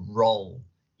of your role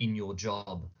in your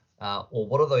job, or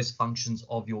what are those functions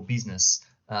of your business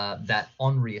that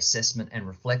on reassessment and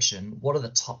reflection, what are the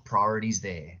top priorities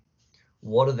there?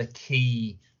 What are the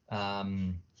key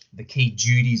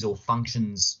duties or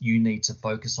functions you need to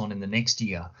focus on in the next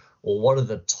year? Or what are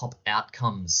the top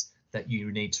outcomes that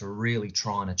you need to really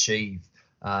try and achieve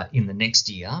in the next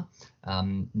year,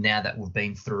 now that we've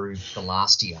been through the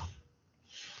last year?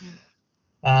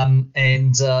 And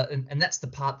that's the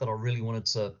part that I really wanted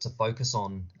to focus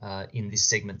on in this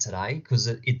segment today, because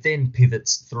it then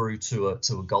pivots through to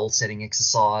a goal setting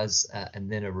exercise,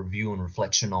 and then a review and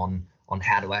reflection on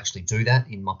how to actually do that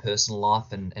in my personal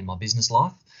life and my business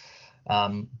life.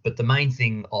 But the main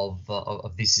thing of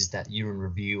this is that year in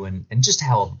review and just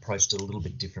how I've approached it a little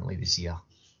bit differently this year.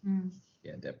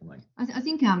 Yeah, definitely. I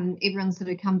think everyone's sort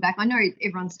of come back. I know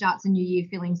everyone starts a new year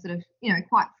feeling sort of,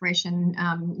 quite fresh, and,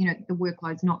 the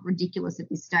workload's not ridiculous at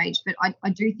this stage. But I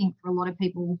do think for a lot of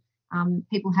people,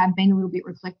 people have been a little bit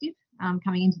reflective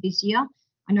coming into this year.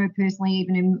 I know personally,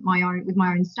 even with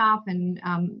my own staff and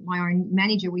my own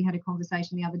manager, we had a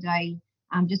conversation the other day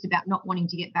just about not wanting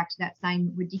to get back to that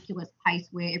same ridiculous pace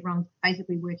where everyone's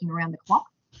basically working around the clock.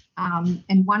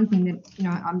 And one thing that,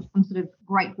 I'm sort of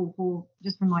grateful for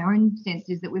just from my own sense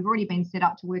is that we've already been set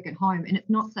up to work at home, and it's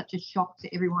not such a shock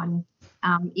to everyone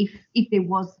if there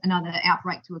was another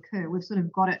outbreak to occur. We've sort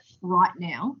of got it right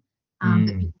now that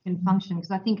people can function,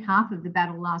 because I think half of the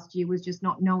battle last year was just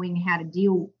not knowing how to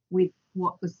deal with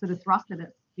what was sort of thrust at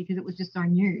us because it was just so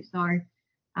new. So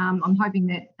I'm hoping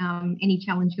that any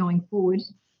challenge going forward,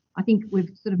 I think we've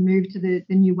sort of moved to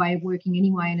the new way of working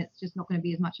anyway, and it's just not going to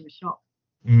be as much of a shock.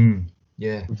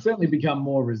 Yeah, we've certainly become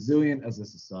more resilient as a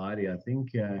society, I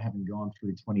think, having gone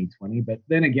through 2020. But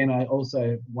then again, I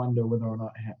also wonder whether or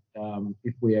not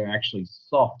if we are actually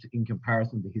soft in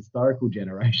comparison to historical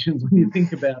generations. When you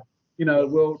think about,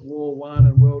 World War I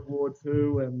and World War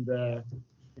II, and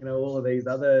all of these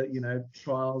other,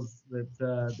 trials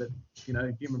that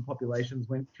human populations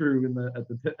went through at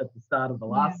the start of the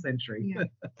last century. Yeah.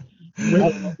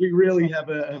 we really have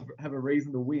a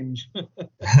reason to whinge.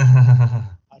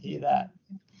 I hear that.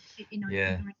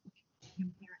 Yeah. Compare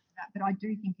it to that, but I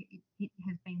do think it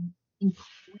has been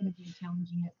incredibly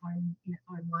challenging in its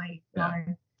own way. So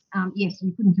yes,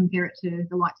 you couldn't compare it to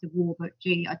the likes of war, but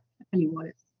gee, I tell you what,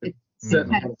 it's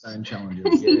certainly had its own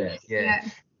challenges. Yeah.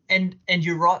 And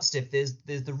you're right, Steph. There's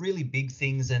the really big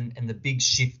things and the big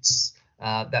shifts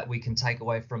that we can take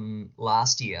away from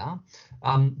last year,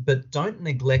 but don't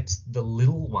neglect the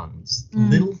little ones.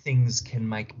 Little things can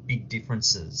make big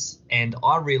differences. And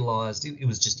I realised it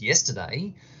was just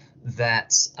yesterday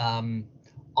that I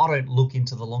don't look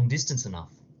into the long distance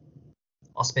enough.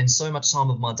 I spend so much time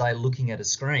of my day looking at a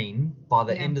screen. By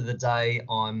the end of the day,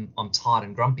 I'm tired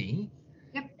and grumpy.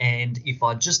 Yep. And if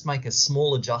I just make a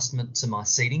small adjustment to my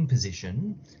seating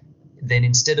position, then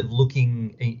instead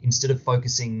of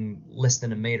focusing less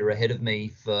than a metre ahead of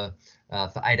me for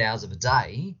 8 hours of a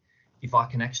day, if I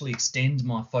can actually extend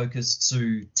my focus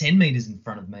to 10 metres in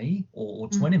front of me or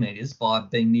 20 metres by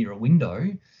being near a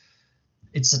window,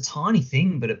 it's a tiny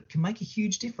thing, but it can make a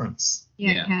huge difference.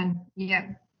 Yeah, it can. Yeah.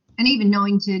 And even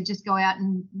knowing to just go out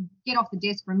and get off the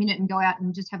desk for a minute and go out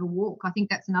and just have a walk. I think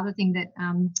that's another thing that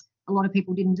a lot of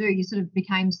people didn't do. You sort of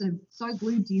became so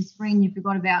glued to your screen, you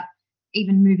forgot about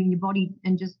even moving your body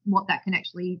and just what that can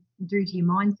actually do to your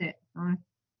mindset. So.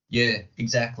 Yeah,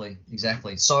 exactly.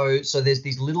 So there's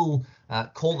these little,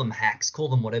 call them hacks, call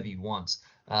them whatever you want,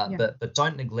 but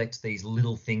don't neglect these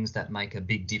little things that make a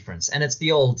big difference. And it's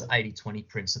the old 80-20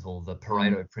 principle, the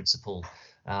Pareto principle.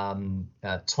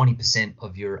 20%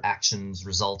 of your actions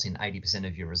result in 80%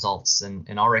 of your results,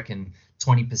 and I reckon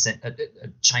 20%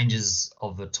 changes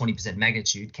of a 20%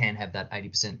 magnitude can have that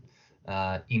 80%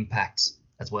 impact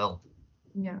as well.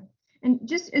 Yeah. And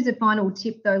just as a final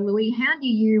tip, though, Louis, how do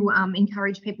you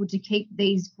encourage people to keep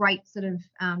these great sort of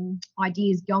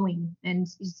ideas going and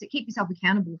to keep yourself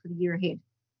accountable for the year ahead?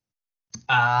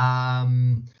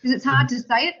 Because it's hard to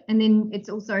say it, and then it's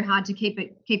also hard to keep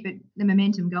the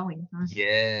momentum going.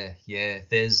 Right? Yeah.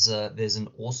 There's an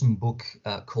awesome book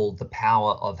called The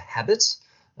Power of Habit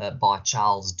by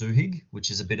Charles Duhigg, which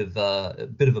is a bit of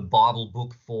a Bible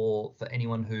book for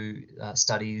anyone who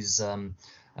studies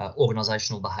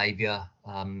organizational behavior,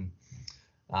 and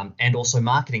also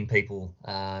marketing people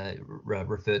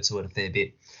refer to it a fair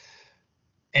bit.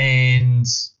 And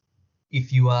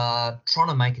if you are trying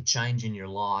to make a change in your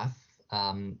life,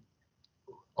 a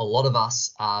lot of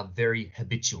us are very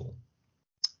habitual.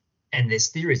 And there's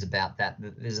theories about that.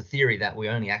 There's a theory that we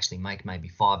only actually make maybe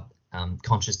 5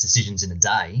 conscious decisions in a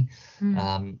day.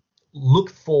 Look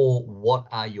for what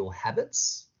are your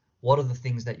habits. What are the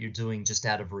things that you're doing just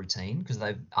out of routine? Because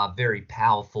they are very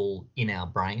powerful in our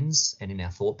brains and in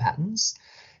our thought patterns.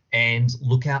 And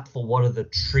look out for what are the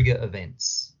trigger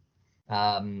events.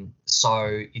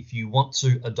 So if you want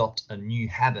to adopt a new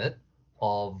habit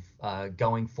of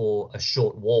going for a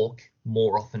short walk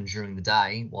more often during the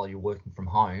day while you're working from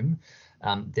home,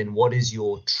 then what is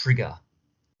your trigger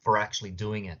for actually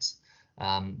doing it?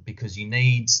 Because you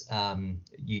need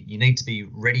you need to be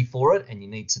ready for it, and you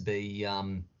need to be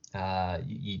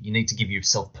you need to give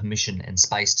yourself permission and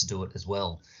space to do it as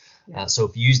well. Yeah. So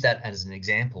if you use that as an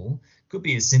example, it could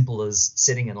be as simple as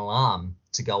setting an alarm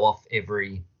to go off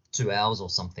every 2 hours or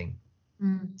something.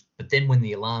 But then when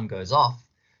the alarm goes off,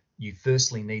 you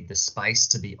firstly need the space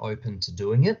to be open to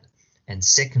doing it, and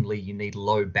secondly, you need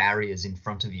low barriers in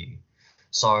front of you.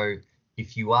 So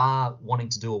if you are wanting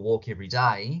to do a walk every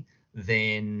day,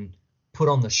 then put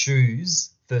on the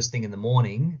shoes first thing in the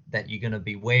morning that you're going to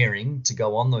be wearing to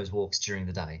go on those walks during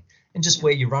the day, and just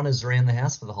wear your runners around the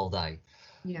house for the whole day.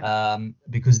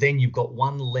 Because then you've got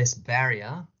one less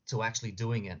barrier to actually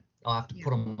doing it. I have to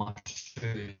put on my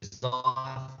shoes.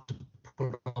 I have to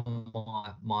put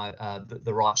on my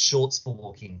the right shorts for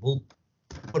walking. We'll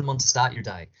put them on to start your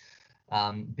day.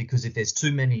 Because if there's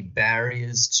too many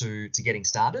barriers to getting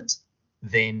started,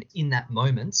 then in that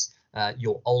moment,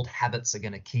 your old habits are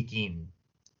going to kick in.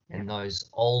 And those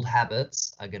old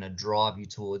habits are going to drive you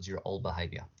towards your old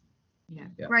behavior. Yeah.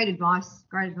 Great advice.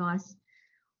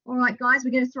 All right, guys,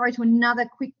 we're going to throw to another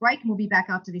quick break, and we'll be back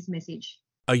after this message.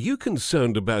 Are you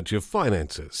concerned about your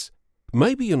finances?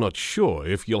 Maybe you're not sure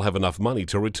if you'll have enough money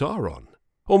to retire on.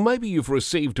 Or maybe you've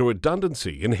received a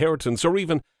redundancy, inheritance, or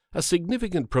even a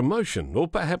significant promotion, or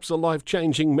perhaps a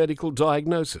life-changing medical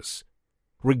diagnosis.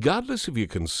 Regardless of your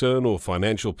concern or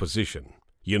financial position,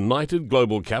 United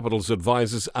Global Capital's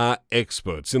advisors are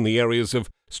experts in the areas of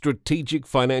strategic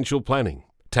financial planning,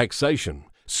 taxation,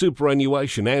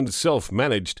 superannuation and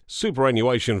self-managed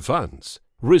superannuation funds,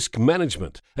 risk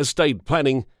management, estate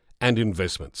planning and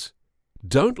investments.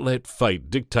 Don't let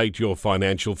fate dictate your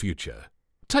financial future.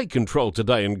 Take control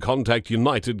today and contact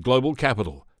United Global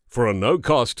Capital for a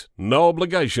no-cost,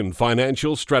 no-obligation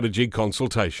financial strategy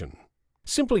consultation.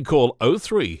 Simply call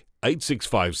 03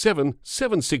 8657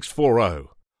 7640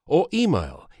 or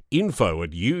email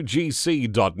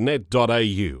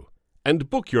info@ugc.net.au and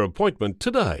book your appointment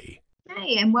today.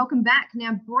 Hey, and welcome back.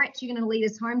 Now, Brett, you're going to lead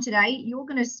us home today. You're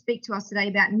going to speak to us today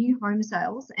about new home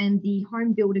sales and the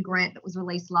Home Builder Grant that was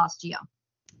released last year.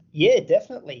 Yeah,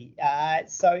 definitely.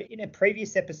 So in a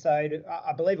previous episode,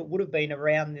 I believe it would have been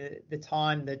around the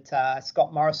time that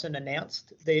Scott Morrison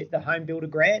announced the Home Builder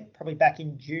Grant, probably back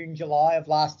in June, July of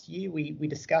last year, we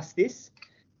discussed this.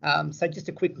 So just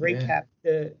a quick recap,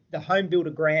 the Home Builder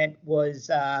Grant was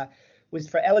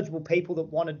for eligible people that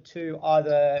wanted to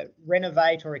either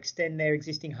renovate or extend their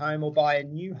existing home or buy a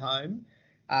new home,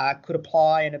 could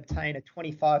apply and obtain a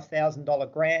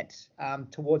 $25,000 grant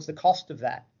towards the cost of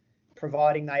that,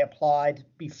 providing they applied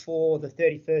before the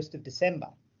 31st of December.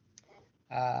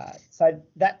 So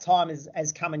that time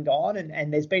has come and gone,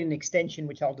 and there's been an extension,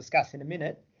 which I'll discuss in a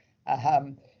minute.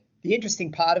 The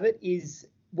interesting part of it is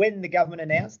when the government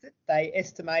announced it, they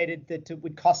estimated that it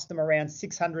would cost them around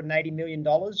 $680 million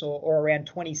or around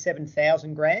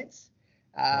 27,000 grants.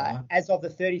 As of the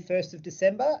 31st of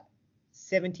December,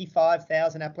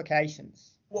 75,000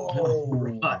 applications.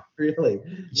 Whoa. Right, really?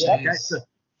 Yeah. Okay, so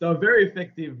a very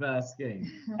effective scheme.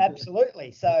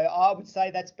 Absolutely. So I would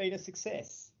say that's been a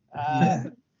success.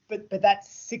 But that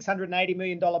 $680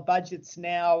 million budget's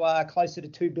now closer to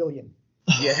 $2 billion.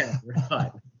 Yeah,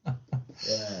 right.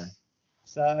 Yeah.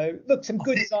 So look, some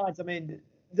good signs. I mean,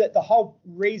 the whole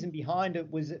reason behind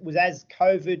it was as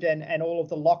COVID and all of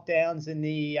the lockdowns and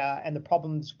the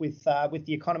problems with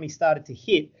the economy started to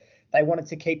hit, they wanted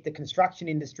to keep the construction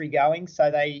industry going,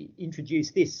 so they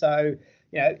introduced this. So,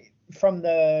 from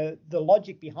the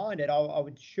logic behind it, I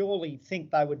would surely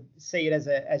think they would see it as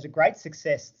a great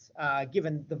success,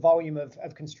 given the volume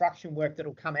of construction work that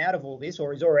will come out of all this,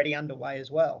 or is already underway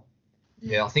as well.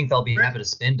 Yeah, I think they'll be happy to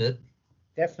spend it.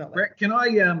 Definitely. Brett, can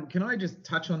I just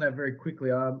touch on that very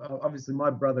quickly? Obviously, my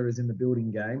brother is in the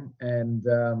building game, and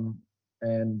I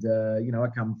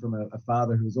come from a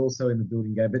father who's also in the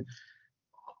building game. But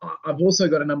I've also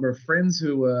got a number of friends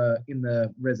who are in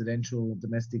the residential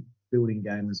domestic building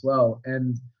game as well.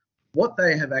 And what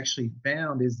they have actually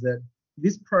found is that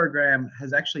this program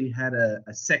has actually had a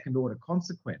second order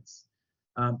consequence,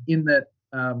 in that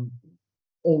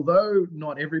although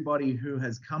not everybody who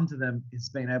has come to them has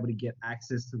been able to get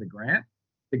access to the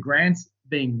grants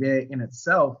being there in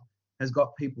itself has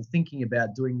got people thinking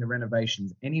about doing the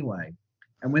renovations anyway.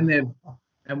 And when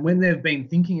they've been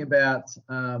thinking about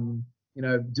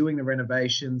doing the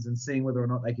renovations and seeing whether or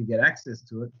not they could get access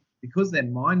to it, because their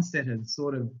mindset had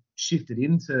sort of shifted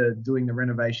into doing the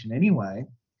renovation anyway,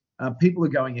 people are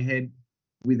going ahead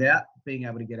without being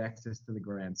able to get access to the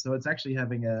grant. So it's actually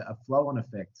having a flow-on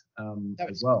effect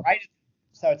as well. Great.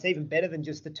 So it's even better than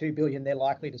just the $2 billion they're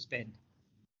likely to spend.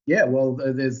 Yeah, well,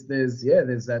 there's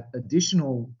that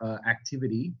additional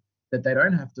activity that they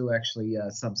don't have to actually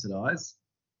subsidise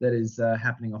that is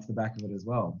happening off the back of it as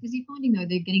well. Is he finding though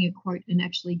they're getting a quote and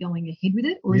actually going ahead with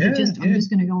it, or is it just I'm just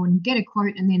going to go and get a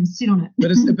quote and then sit on it? But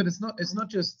it's not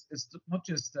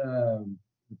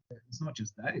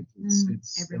just Dave.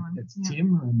 It's everyone. It's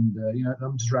Tim, and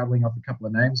I'm just rattling off a couple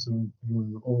of names who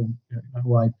are all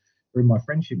who I are in my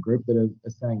friendship group that are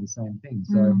saying the same thing.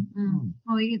 So,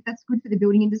 Well, yeah, that's good for the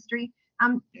building industry.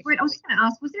 Brett, I was just going to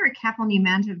ask, was there a cap on the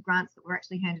amount of grants that were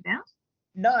actually handed out?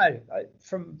 No,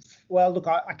 look,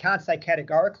 I can't say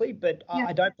categorically, but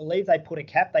I don't believe they put a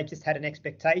cap. They just had an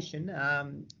expectation.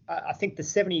 I think the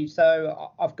 70,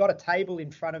 so I've got a table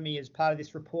in front of me as part of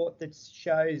this report that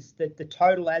shows that the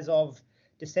total as of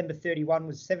December 31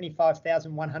 was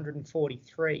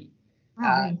 75,143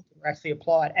 were actually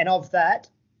applied. And of that,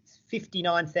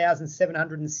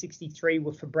 59,763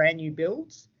 were for brand new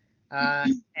builds,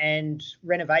 and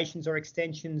renovations or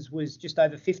extensions was just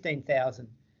over 15,000.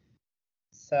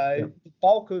 So the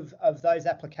bulk of those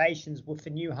applications were for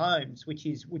new homes, which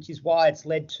is why it's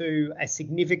led to a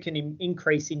significant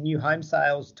increase in new home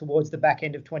sales towards the back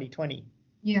end of 2020.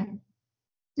 Yeah.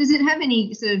 Does it have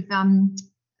any sort of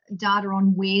data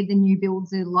on where the new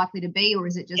builds are likely to be, or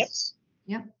is it just?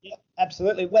 Yep,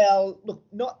 absolutely. Well, look,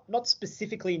 not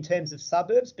specifically in terms of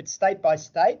suburbs, but state by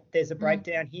state, there's a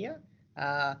breakdown here.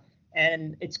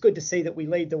 And it's good to see that we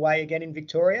lead the way again in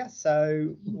Victoria.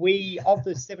 So of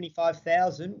the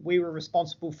 75,000, we were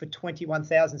responsible for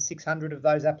 21,600 of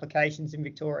those applications in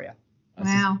Victoria.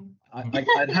 Wow.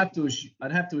 I'd have to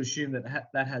assume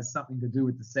that has something to do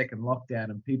with the second lockdown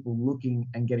and people looking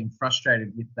and getting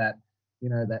frustrated with that,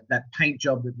 that paint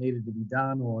job that needed to be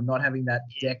done, or not having that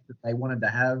deck that they wanted to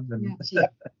have. And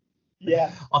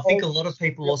Yeah. I think a lot of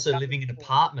people also living in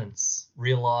apartments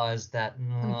realise that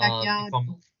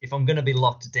if I'm going to be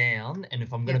locked down and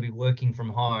if I'm going to be working from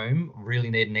home, I really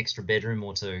need an extra bedroom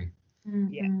or two.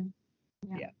 Mm-hmm.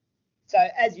 Yeah. So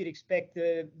as you'd expect,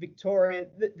 Victoria,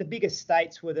 the biggest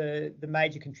states were the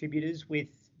major contributors, with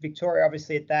Victoria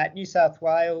obviously at that. New South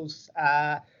Wales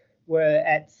were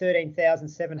at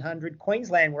 13,700.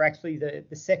 Queensland were actually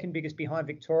the second biggest behind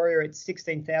Victoria at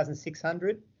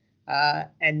 16,600.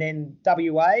 And then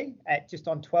WA at just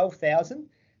on 12,000.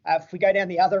 If we go down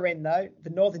the other end, though, the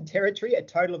Northern Territory, a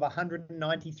total of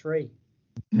 193.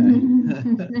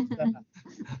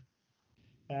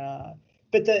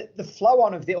 But the flow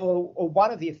on of or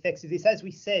one of the effects of this, as we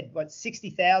said,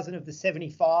 60,000 of the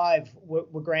 75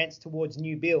 were grants towards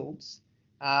new builds.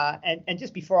 And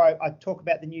just before I talk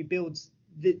about the new builds,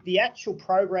 the actual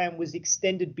program was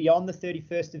extended beyond the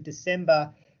 31st of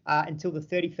December until the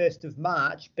 31st of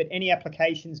March, but any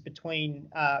applications between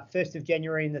 1st of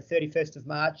January and the 31st of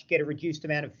March get a reduced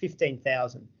amount of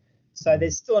 15,000. So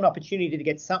there's still an opportunity to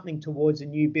get something towards a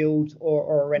new build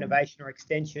or a renovation or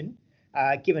extension.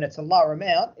 Given it's a lower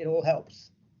amount, it all helps.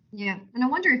 Yeah, and I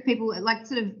wonder if people, like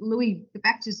sort of, Louis,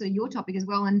 back to sort of your topic as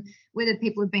well, and whether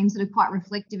people have been sort of quite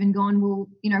reflective and gone, well,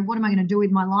 what am I going to do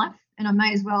with my life? And I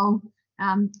may as well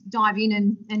dive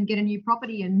in and get a new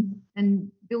property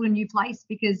and build a new place,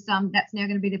 because that's now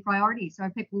going to be the priority. So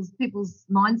people's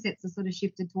mindsets are sort of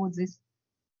shifted towards this.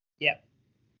 Yeah.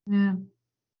 And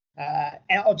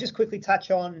I'll just quickly touch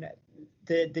on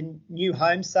the new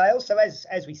home sales. So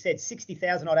as we said,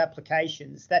 60,000 odd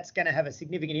applications. That's going to have a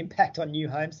significant impact on new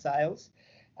home sales.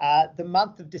 The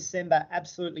month of December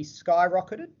absolutely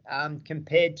skyrocketed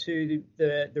compared to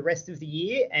the rest of the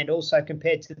year, and also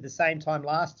compared to the same time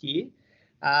last year.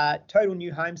 Total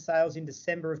new home sales in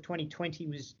December of 2020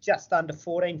 was just under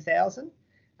 14,000.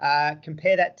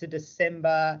 Compare that to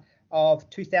December of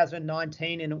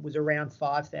 2019, and it was around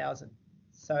 5,000.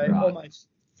 So almost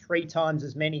 3 times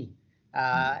as many.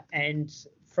 And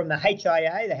from the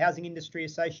HIA, the Housing Industry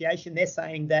Association, they're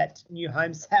saying that new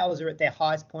home sales are at their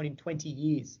highest point in 20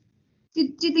 years.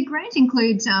 Did the grant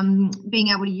include being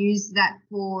able to use that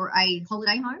for a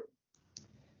holiday home?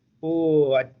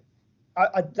 Oh,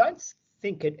 I don't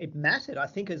think it mattered. I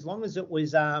think as long as it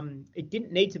was, it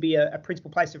didn't need to be a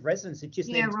principal place of residence. It just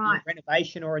needed to be a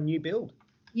renovation or a new build.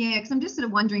 Yeah, because I'm just sort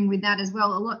of wondering with that as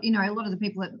well. A lot of the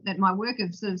people at my work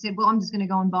have sort of said, well, I'm just going to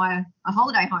go and buy a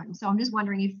holiday home. So I'm just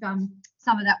wondering if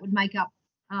some of that would make up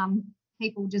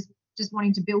people just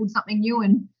wanting to build something new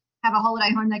and have a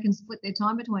holiday home they can split their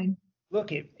time between.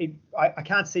 Look, I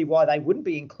can't see why they wouldn't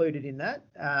be included in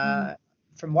that.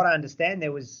 From what I understand,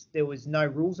 there was no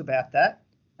rules about that.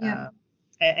 Yeah.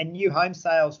 And new home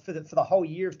sales for the whole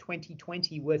year of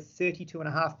 2020 were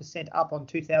 32.5% up on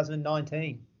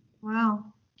 2019. Wow.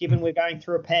 Given we're going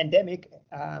through a pandemic,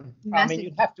 I mean,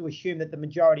 you'd have to assume that the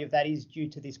majority of that is due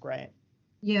to this grant.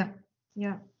 Yeah.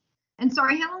 And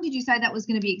sorry, how long did you say that was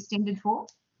going to be extended for?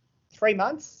 3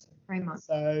 months. 3 months.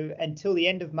 So until the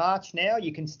end of March now,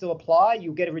 you can still apply.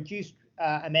 You'll get a reduced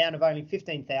amount of only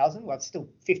 15,000. Well, it's still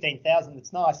 15,000.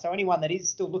 That's nice. So anyone that is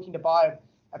still looking to buy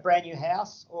a brand new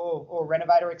house or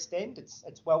renovate or extend, it's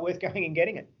well worth going and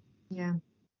getting it. Yeah.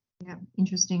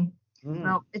 Interesting.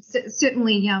 Well, it's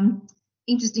certainly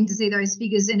interesting to see those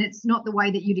figures, and it's not the way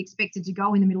that you'd expect it to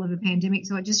go in the middle of a pandemic.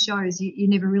 So it just shows you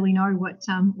never really know what's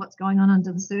going on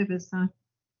under the surface. So.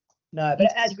 No,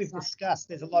 but as we've discussed,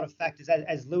 there's a lot of factors,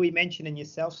 as Louis mentioned and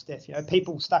yourself, Steph,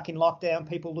 people stuck in lockdown,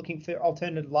 people looking for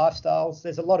alternative lifestyles.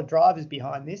 There's a lot of drivers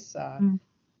behind this.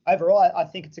 Overall, I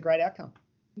think it's a great outcome.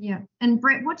 Yeah. And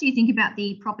Brett, what do you think about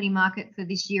the property market for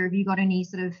this year? Have you got any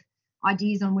sort of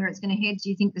ideas on where it's going to head? Do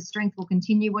you think the strength will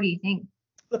continue? What do you think?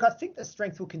 Look, I think the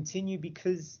strength will continue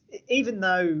because even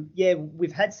though,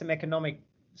 we've had some economic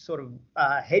sort of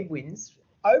headwinds,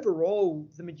 overall,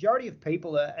 the majority of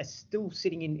people are still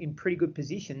sitting in pretty good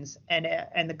positions,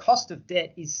 and the cost of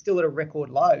debt is still at a record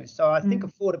low. So I think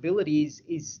affordability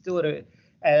is still at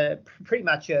a pretty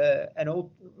much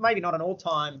maybe not an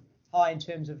all-time high in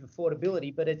terms of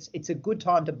affordability, but it's a good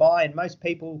time to buy, and most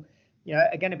people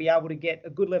are going to be able to get a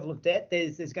good level of debt.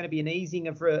 There's going to be an easing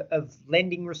of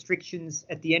lending restrictions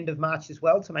at the end of March as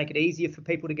well to make it easier for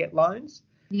people to get loans.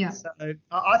 Yeah. So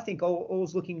I think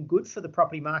all's looking good for the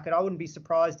property market. I wouldn't be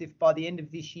surprised if by the end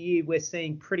of this year we're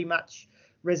seeing pretty much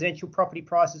residential property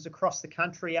prices across the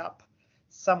country up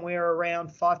somewhere around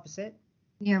 5%.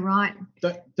 Yeah, right.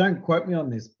 Don't quote me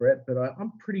on this, Brett, but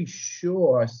I'm pretty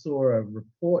sure I saw a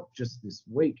report just this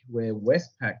week where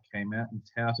Westpac came out and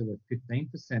touted a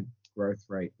 15% growth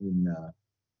rate in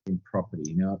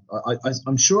property. Now,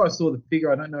 I'm sure I saw the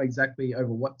figure. I don't know exactly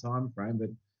over what time frame, but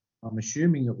I'm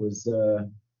assuming it was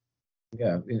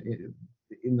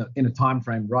in a time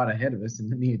frame right ahead of us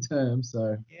in the near term.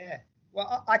 So yeah,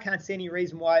 well, I can't see any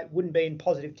reason why it wouldn't be in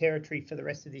positive territory for the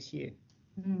rest of this year.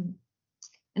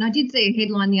 And I did see a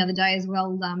headline the other day as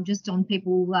well, just on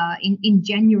people in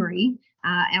January,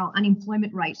 our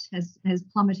unemployment rate has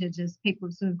plummeted as people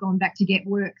have sort of gone back to get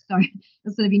work. So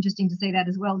it's sort of interesting to see that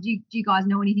as well. Do you guys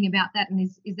know anything about that? And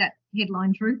is that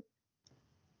headline true?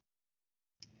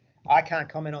 I can't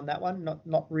comment on that one.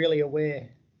 Not really aware.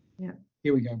 Yeah.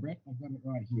 Here we go, Brett. I've got it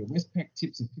right here. Westpac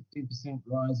tips a 15%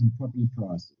 rise in property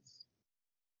prices.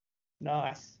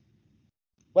 Nice.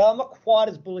 Well, I'm not quite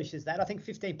as bullish as that. I think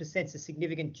 15% is a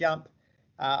significant jump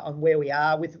on where we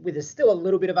are, with still a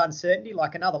little bit of uncertainty,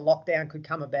 like another lockdown could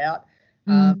come about.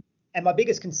 And my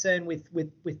biggest concern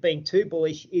with being too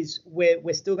bullish is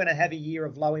we're still going to have a year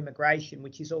of low immigration,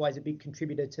 which is always a big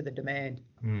contributor to the demand.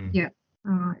 Yeah.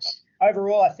 All right.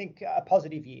 Overall, I think a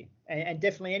positive year, and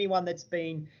definitely anyone that's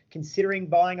been considering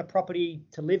buying a property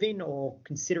to live in or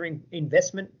considering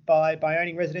investment by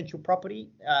owning residential property,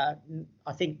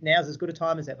 I think now's as good a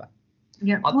time as ever.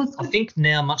 Yeah, I think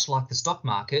now, much like the stock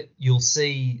market, you'll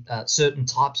see certain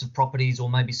types of properties or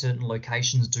maybe certain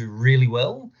locations do really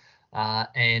well,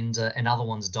 and other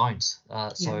ones don't.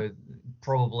 So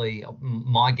probably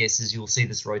my guess is you'll see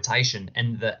this rotation,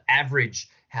 and the average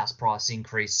house price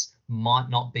increase might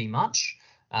not be much,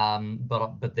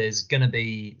 but there's going to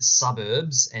be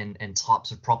suburbs and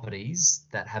types of properties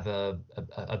that have a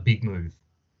big move.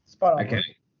 Spot on. Okay.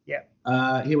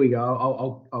 Yeah. Here we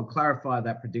go. I'll clarify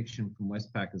that prediction from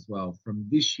Westpac as well. From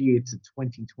this year to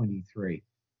 2023,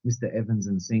 Mr. Evans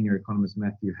and senior economist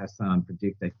Matthew Hassan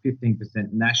predict a 15%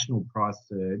 national price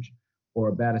surge, or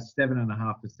about a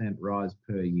 7.5% rise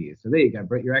per year. So there you go,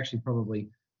 Brett. You're actually probably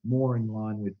more in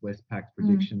line with Westpac's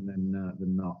prediction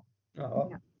than not. Oh,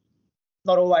 yeah.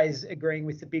 Not always agreeing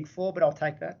with the big four, but I'll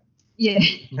take that. Yeah.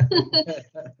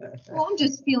 Well, I'm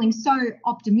just feeling so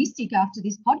optimistic after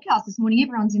this podcast this morning.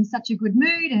 Everyone's in such a good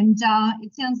mood, and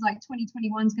it sounds like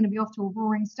 2021 is going to be off to a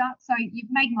roaring start. So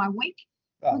you've made my week.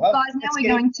 Oh, Look, well, guys, now we're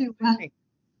going to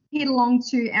head along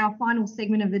to our final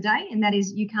segment of the day, and that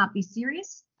is You Can't Be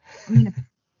Serious. I'm going to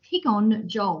pick on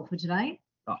Joel for today.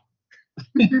 Oh.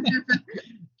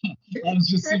 I was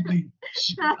just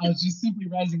simply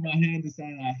raising my hand to say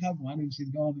I have one, and she's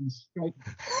gone and straight.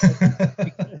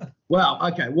 Well,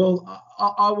 okay. Well,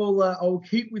 I will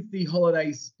keep with the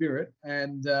holiday spirit,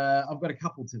 and I've got a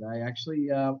couple today actually,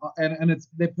 and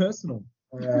they're personal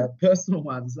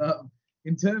ones.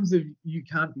 In terms of You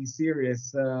Can't Be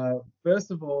Serious,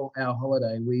 first of all, our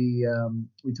holiday we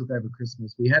took over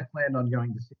Christmas. We had planned on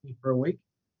going to Sydney for a week.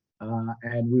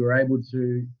 And we were able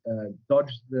to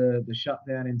dodge the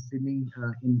shutdown in Sydney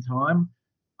in time,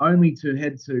 only to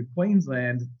head to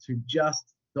Queensland to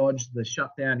just dodge the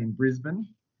shutdown in Brisbane,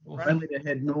 only to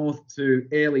head north to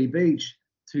Airlie Beach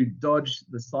to dodge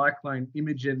the cyclone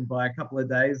Imogen by a couple of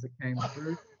days that came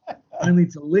through, only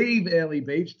to leave Airlie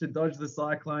Beach to dodge the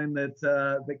cyclone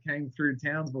that came through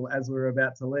Townsville as we were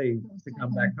about to leave to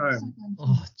come back home.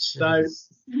 Oh,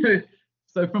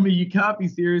 So from a You Can't Be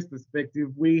Serious perspective,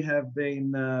 we have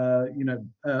been,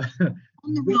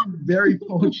 very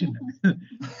fortunate.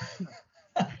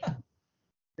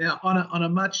 Now, on a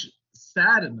much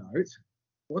sadder note,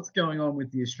 what's going on with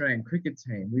the Australian cricket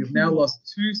team? We've now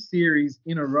lost 2 series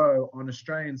in a row on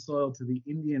Australian soil to the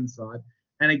Indian side,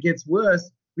 and it gets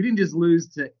worse. We didn't just lose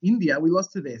to India; we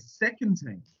lost to their second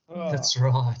team. Oh, That's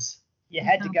right. you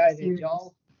had to go there,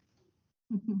 Joel.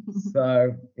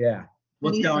 So, yeah.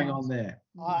 What's going on there?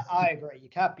 I agree. You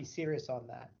can't be serious on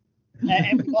that.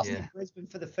 And we lost in Brisbane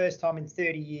for the first time in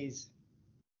 30 years.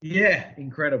 Yeah,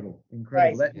 incredible.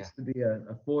 Crazy. That used to be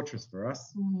a fortress for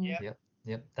us. Yep.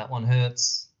 That one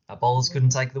hurts. Our bowlers couldn't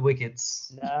take the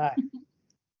wickets. No.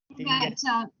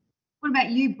 What about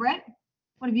you, Brett?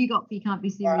 What have you got for You Can't Be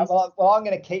Serious? All right, well, I'm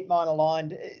going to keep mine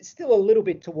aligned. Still a little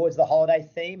bit towards the holiday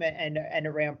theme and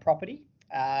around property.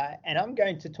 And I'm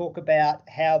going to talk about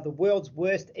how the world's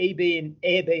worst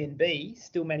Airbnb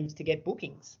still managed to get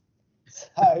bookings.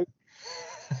 So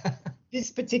this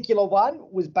particular one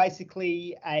was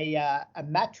basically a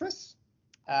mattress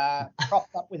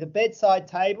propped up with a bedside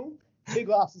table, 2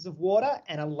 glasses of water,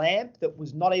 and a lamp that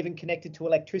was not even connected to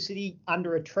electricity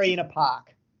under a tree in a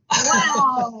park.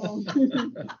 Wow.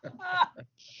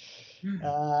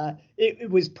 It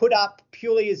was put up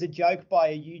purely as a joke by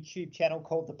a YouTube channel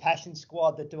called The Passion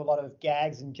Squad that do a lot of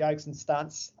gags and jokes and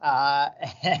stunts.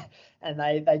 And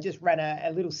they just ran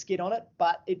a little skit on it,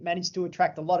 but it managed to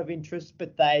attract a lot of interest.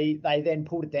 But they then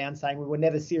pulled it down, saying we were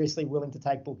never seriously willing to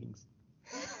take bookings.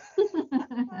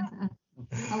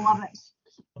 I love it.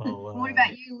 Oh, What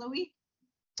about you, Louis?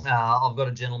 I've got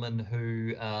a gentleman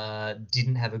who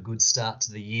didn't have a good start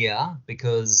to the year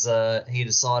because he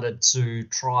decided to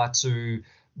try to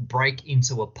break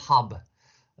into a pub.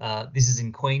 This is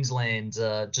in Queensland,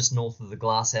 just north of the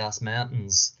Glasshouse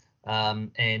Mountains.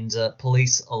 And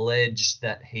police allege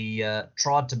that he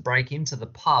tried to break into the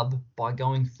pub by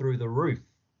going through the roof.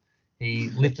 He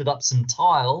lifted up some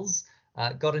tiles,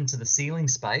 got into the ceiling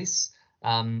space,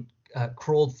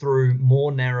 crawled through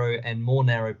more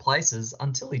narrow places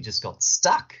until he just got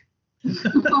stuck.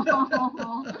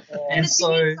 And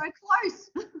so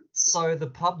close. So the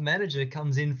pub manager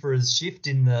comes in for his shift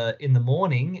in the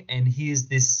morning and hears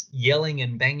this yelling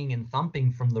and banging and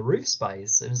thumping from the roof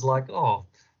space and is like, oh,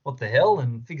 what the hell?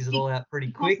 And figures it all out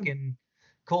pretty quick and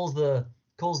calls the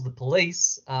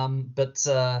police. But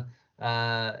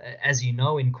as you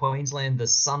know, in Queensland, the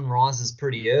sun rises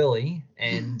pretty early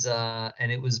and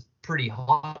it was pretty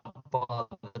hot by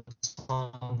the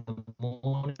time the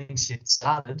morning shift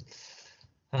started.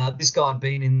 This guy had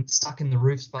been stuck in the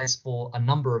roof space for a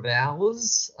number of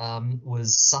hours,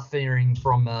 was suffering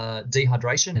from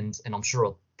dehydration and I'm sure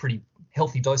a pretty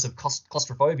healthy dose of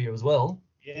claustrophobia as well.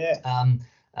 Yeah. And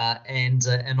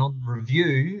on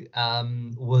review,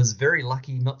 was very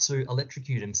lucky not to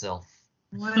electrocute himself.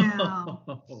 Wow.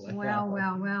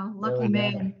 Wow. Lucky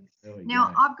man.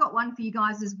 Now, I've got one for you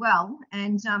guys as well,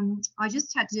 and I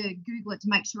just had to Google it to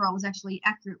make sure I was actually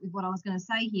accurate with what I was going to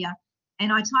say here.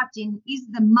 And I typed in, is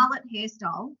the mullet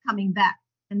hairstyle coming back?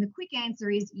 And the quick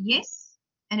answer is yes,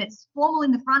 and it's formal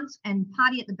in the front and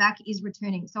party at the back is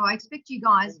returning. So I expect you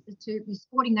guys to be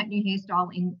sporting that new hairstyle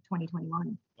in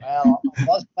 2021. Well, I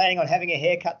was planning on having a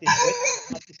haircut this week.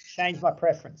 I just changed my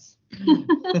preference.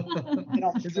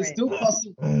 Is it still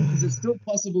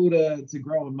possible to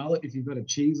grow a mullet if you've got a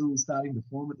chisel starting to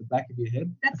form at the back of your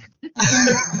head?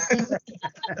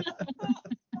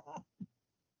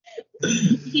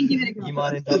 You can give it a go. You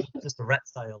might end up just a rat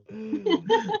tail.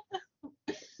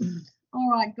 All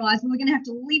right, guys. Well, we're going to have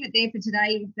to leave it there for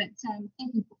today. But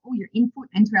thank you for all your input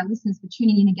and to our listeners for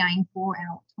tuning in again for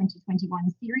our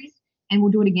 2021 series. And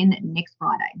we'll do it again next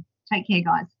Friday. Take care,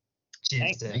 guys. Cheers.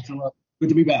 Thanks. Thanks a lot. Good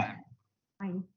to be back. Bye.